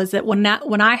radical is that when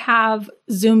I have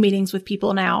Zoom meetings with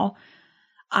people now,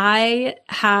 I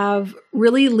have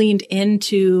really leaned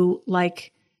into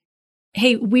like,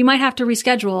 hey, we might have to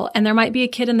reschedule and there might be a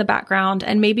kid in the background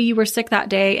and maybe you were sick that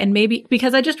day. And maybe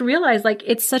because I just realized like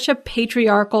it's such a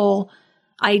patriarchal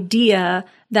idea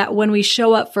that when we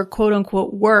show up for quote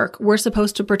unquote work, we're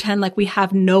supposed to pretend like we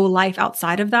have no life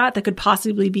outside of that could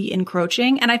possibly be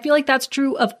encroaching. And I feel like that's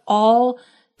true of all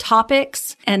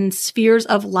topics and spheres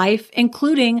of life,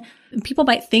 including people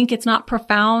might think it's not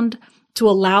profound to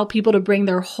allow people to bring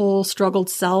their whole struggled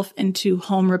self into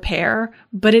home repair,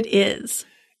 but it is.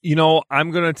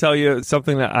 I'm going to tell you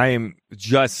something that I am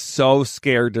just so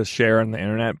scared to share on the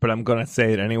internet, but I'm going to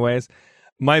say it anyways.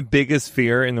 My biggest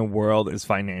fear in the world is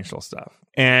financial stuff.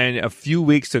 And a few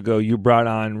weeks ago, you brought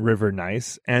on River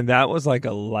Nice, and that was like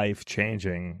a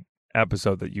life-changing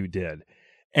episode that you did.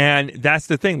 And that's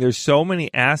the thing. There's so many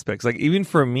aspects, like even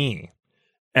for me,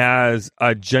 as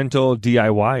a gentle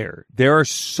DIYer, there are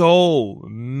so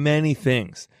many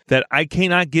things that I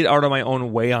cannot get out of my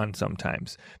own way on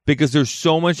sometimes because there's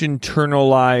so much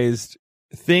internalized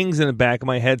things in the back of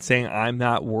my head saying I'm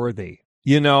not worthy,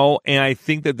 and I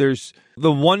think that there's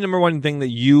the number one thing that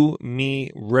you, me,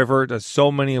 River, that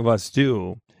so many of us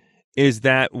do is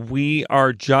that we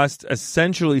are just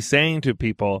essentially saying to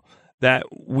people that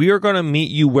we are going to meet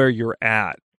you where you're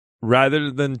at, rather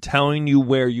than telling you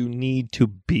where you need to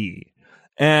be.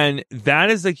 And that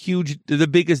is the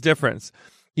biggest difference.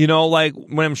 Like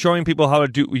when I'm showing people how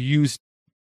to use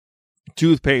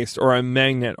toothpaste or a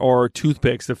magnet or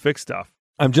toothpicks to fix stuff,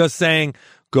 I'm just saying,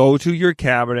 go to your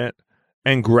cabinet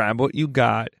and grab what you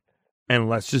got and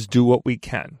let's just do what we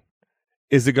can.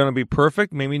 Is it going to be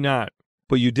perfect? Maybe not.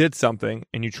 But you did something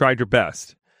and you tried your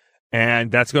best.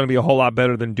 And that's going to be a whole lot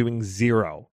better than doing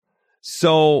zero.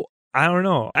 So I don't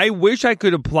know. I wish I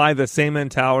could apply the same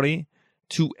mentality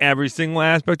to every single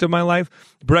aspect of my life,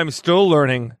 but I'm still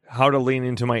learning how to lean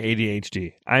into my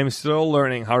ADHD. I'm still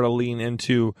learning how to lean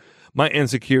into my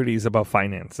insecurities about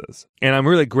finances. And I'm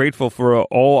really grateful for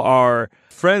all our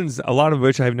friends, a lot of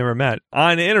which I've never met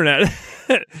on the internet,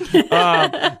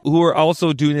 who are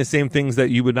also doing the same things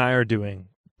that you and I are doing,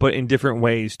 but in different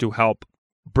ways to help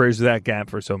bridge that gap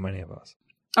for so many of us.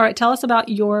 All right, tell us about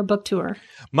your book tour.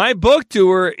 My book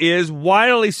tour is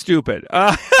wildly stupid.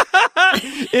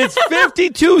 It's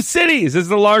 52 cities. It's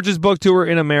the largest book tour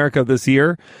in America this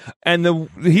year. And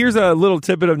here's a little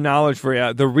tidbit of knowledge for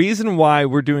you. The reason why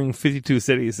we're doing 52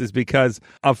 cities is because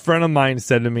a friend of mine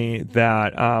said to me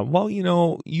that,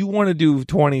 you want to do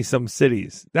 20 some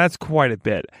cities. That's quite a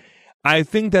bit. I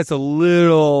think that's a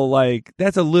little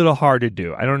hard to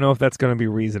do. I don't know if that's going to be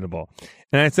reasonable.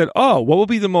 And I said, what would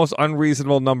be the most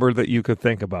unreasonable number that you could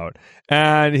think about?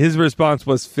 And his response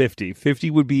was 50. 50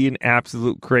 would be an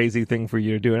absolute crazy thing for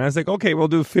you to do. And I was like, okay, we'll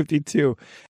do 52.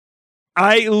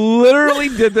 I literally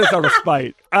did this out of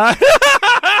spite. And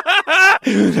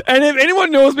if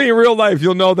anyone knows me in real life,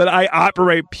 you'll know that I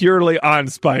operate purely on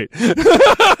spite.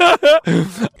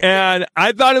 And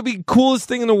I thought it'd be the coolest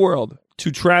thing in the world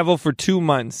to travel for 2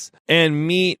 months and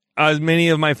meet as many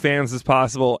of my fans as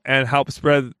possible and help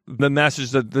spread the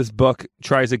message that this book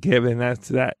tries to give, and that's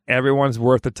that everyone's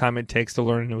worth the time it takes to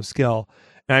learn a new skill.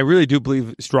 And I really do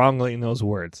believe strongly in those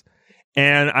words.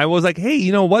 And I was like, hey,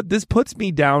 you know what? This puts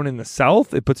me down in the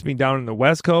South. It puts me down in the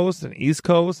West Coast and East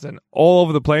Coast and all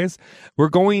over the place. We're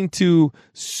going to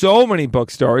so many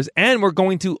bookstores, and we're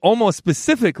going to almost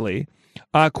specifically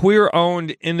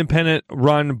queer-owned,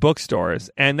 independent-run bookstores,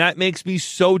 and that makes me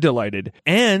so delighted.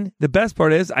 And the best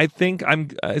part is, I think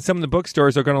some of the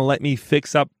bookstores are going to let me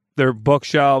fix up their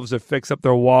bookshelves or fix up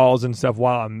their walls and stuff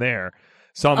while I'm there.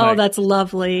 So that's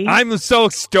lovely. I'm so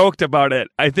stoked about it.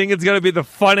 I think it's going to be the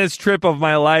funnest trip of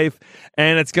my life,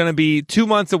 and it's going to be 2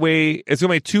 months away. It's going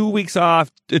to be 2 weeks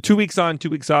off, 2 weeks on, 2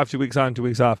 weeks off, 2 weeks on, 2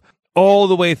 weeks off, all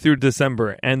the way through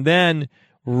December. And then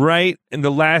right in the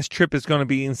last trip is going to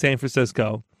be in San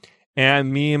Francisco,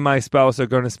 and me and my spouse are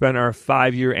going to spend our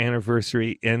 5-year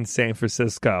anniversary in San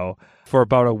Francisco for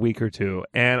about a week or two.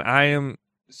 And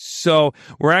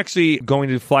we're actually going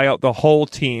to fly out the whole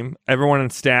team. Everyone on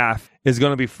staff is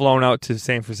going to be flown out to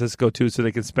San Francisco too, so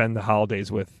they can spend the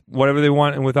holidays with whatever they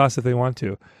want and with us if they want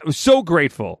to. I'm so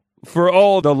grateful for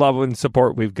all the love and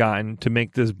support we've gotten to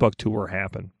make this book tour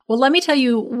happen. Well, let me tell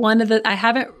you I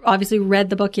haven't obviously read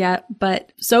the book yet,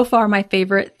 but so far my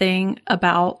favorite thing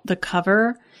about the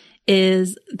cover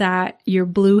is that your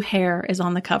blue hair is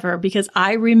on the cover, because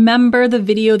I remember the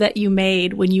video that you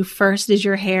made when you first did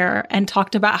your hair and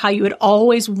talked about how you had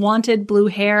always wanted blue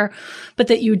hair, but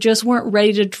that you just weren't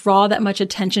ready to draw that much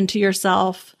attention to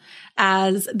yourself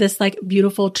as this like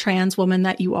beautiful trans woman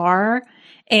that you are.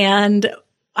 And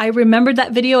I remembered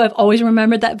that video. I've always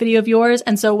remembered that video of yours.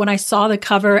 And so when I saw the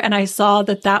cover and I saw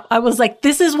that I was like,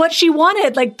 this is what she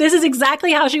wanted. Like, this is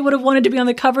exactly how she would have wanted to be on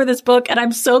the cover of this book. And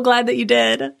I'm so glad that you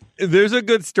did. There's a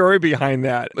good story behind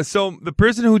that. So the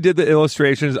person who did the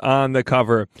illustrations on the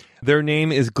cover, their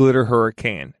name is Glitter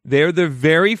Hurricane. They're the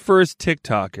very first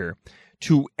TikToker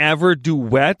to ever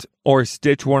duet or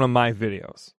stitch one of my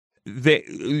videos.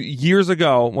 Years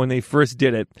ago, when they first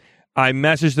did it, I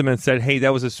messaged them and said, hey,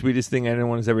 that was the sweetest thing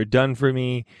anyone has ever done for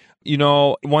me. You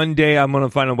know, one day I'm going to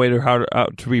find a way to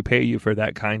repay you for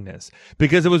that kindness.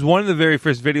 Because it was one of the very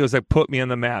first videos that put me on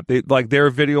the map. Their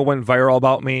video went viral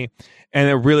about me, and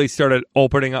it really started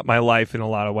opening up my life in a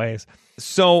lot of ways.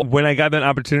 So when I got that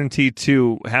opportunity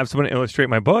to have someone illustrate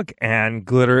my book, and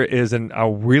Glitter is a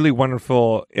really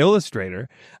wonderful illustrator,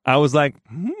 I was like,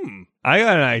 I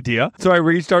got an idea. So I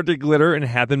reached out to Glitter and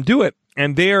had them do it.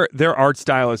 And their art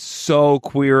style is so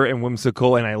queer and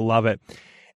whimsical, and I love it.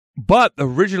 But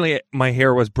originally, my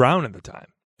hair was brown at the time.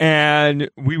 And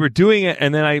we were doing it,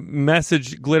 and then I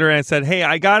messaged Glitter and I said, hey,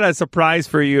 I got a surprise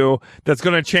for you that's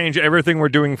going to change everything we're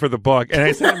doing for the book. And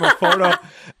I sent him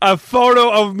a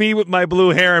photo of me with my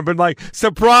blue hair, and been like,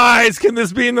 surprise, can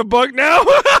this be in the book now?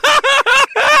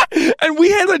 And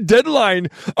we had a deadline.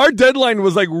 Our deadline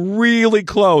was like really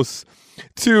close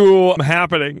to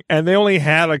happening, and they only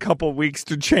had a couple weeks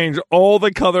to change all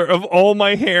the color of all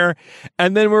my hair.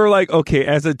 And then we were like, okay,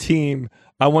 as a team,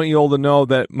 I want you all to know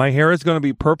that my hair is going to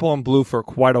be purple and blue for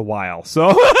quite a while. So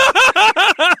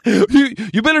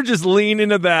you better just lean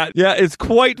into that. Yeah, it's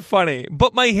quite funny.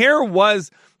 But my hair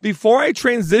was, before I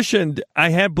transitioned, I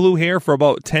had blue hair for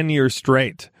about 10 years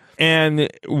straight. And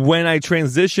when I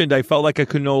transitioned, I felt like I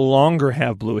could no longer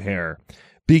have blue hair,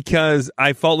 because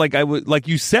I felt like I was, like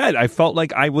you said, I felt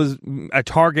like I was a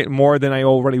target more than I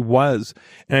already was.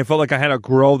 And I felt like I had to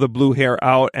grow the blue hair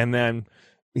out and then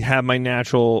have my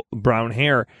natural brown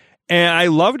hair. And I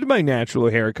loved my natural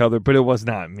hair color, but it was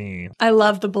not me. I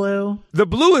love the blue. The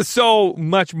blue is so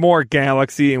much more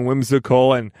galaxy and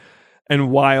whimsical and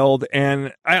wild.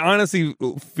 And I honestly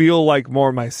feel like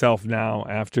more myself now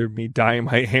after me dyeing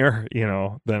my hair,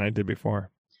 than I did before.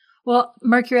 Well,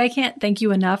 Mercury, I can't thank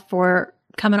you enough for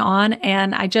coming on.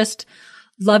 And I just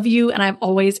love you and I've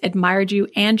always admired you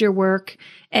and your work.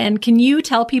 And can you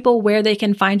tell people where they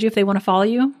can find you if they want to follow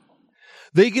you?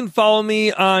 They can follow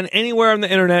me on anywhere on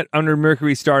the internet under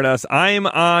Mercury Stardust. I am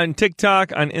on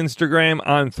TikTok, on Instagram,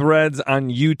 on Threads, on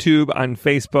YouTube, on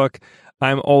Facebook.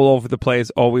 I'm all over the place,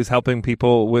 always helping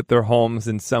people with their homes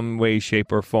in some way,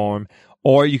 shape, or form.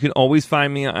 Or you can always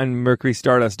find me on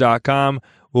mercurystardust.com.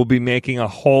 We'll be making a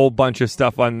whole bunch of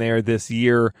stuff on there this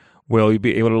year. Where you'll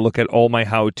be able to look at all my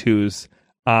how-tos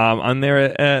on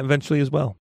there eventually as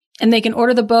well. And they can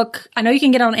order the book. I know you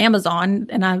can get it on Amazon,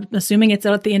 and I'm assuming it's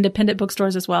at the independent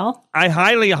bookstores as well. I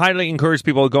highly, highly encourage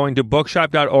people going to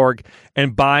bookshop.org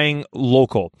and buying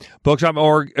local.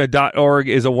 Bookshop.org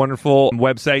is a wonderful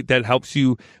website that helps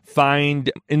you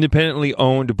find independently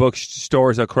owned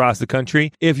bookstores across the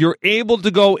country. If you're able to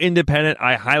go independent,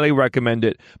 I highly recommend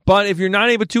it. But if you're not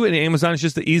able to, and Amazon is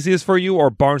just the easiest for you,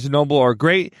 or Barnes & Noble are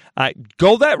great,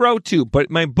 go that route too. But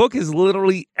my book is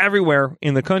literally everywhere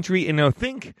in the country, and I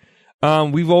think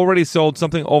we've already sold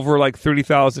something over like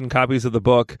 30,000 copies of the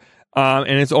book, and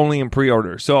it's only in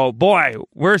pre-order. So, boy,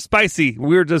 we're spicy.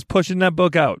 We're just pushing that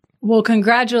book out. Well,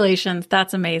 congratulations.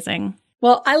 That's amazing.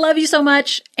 Well, I love you so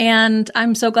much, and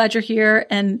I'm so glad you're here.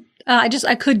 And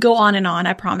I could go on and on,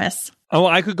 I promise. Oh,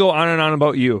 I could go on and on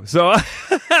about you. So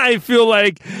I feel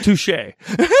like touche.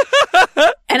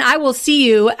 And I will see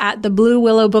you at the Blue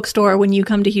Willow bookstore when you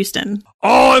come to Houston.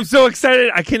 Oh, I'm so excited.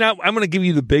 I'm going to give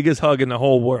you the biggest hug in the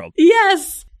whole world.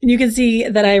 Yes. And you can see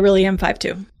that I really am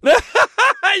 5'2".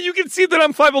 You can see that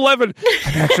I'm 5'11".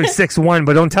 I'm actually 6'1",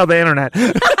 but don't tell the internet.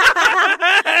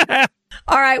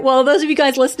 All right. Well, those of you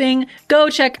guys listening, go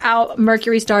check out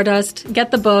Mercury Stardust,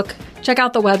 get the book, check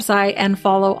out the website, and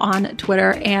follow on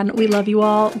Twitter. And we love you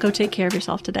all. Go take care of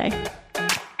yourself today.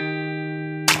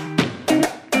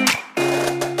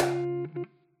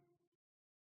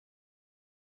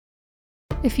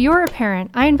 If you're a parent,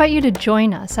 I invite you to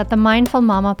join us at the Mindful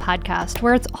Mama podcast,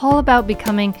 where it's all about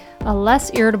becoming a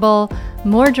less irritable,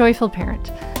 more joyful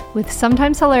parent. With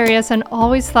sometimes hilarious and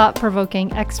always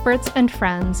thought-provoking experts and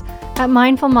friends, at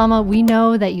Mindful Mama, we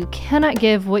know that you cannot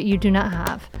give what you do not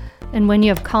have. And when you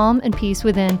have calm and peace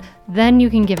within, then you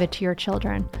can give it to your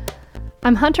children.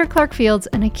 I'm Hunter Clark Fields,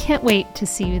 and I can't wait to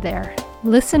see you there.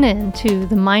 Listen in to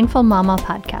the Mindful Mama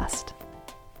podcast.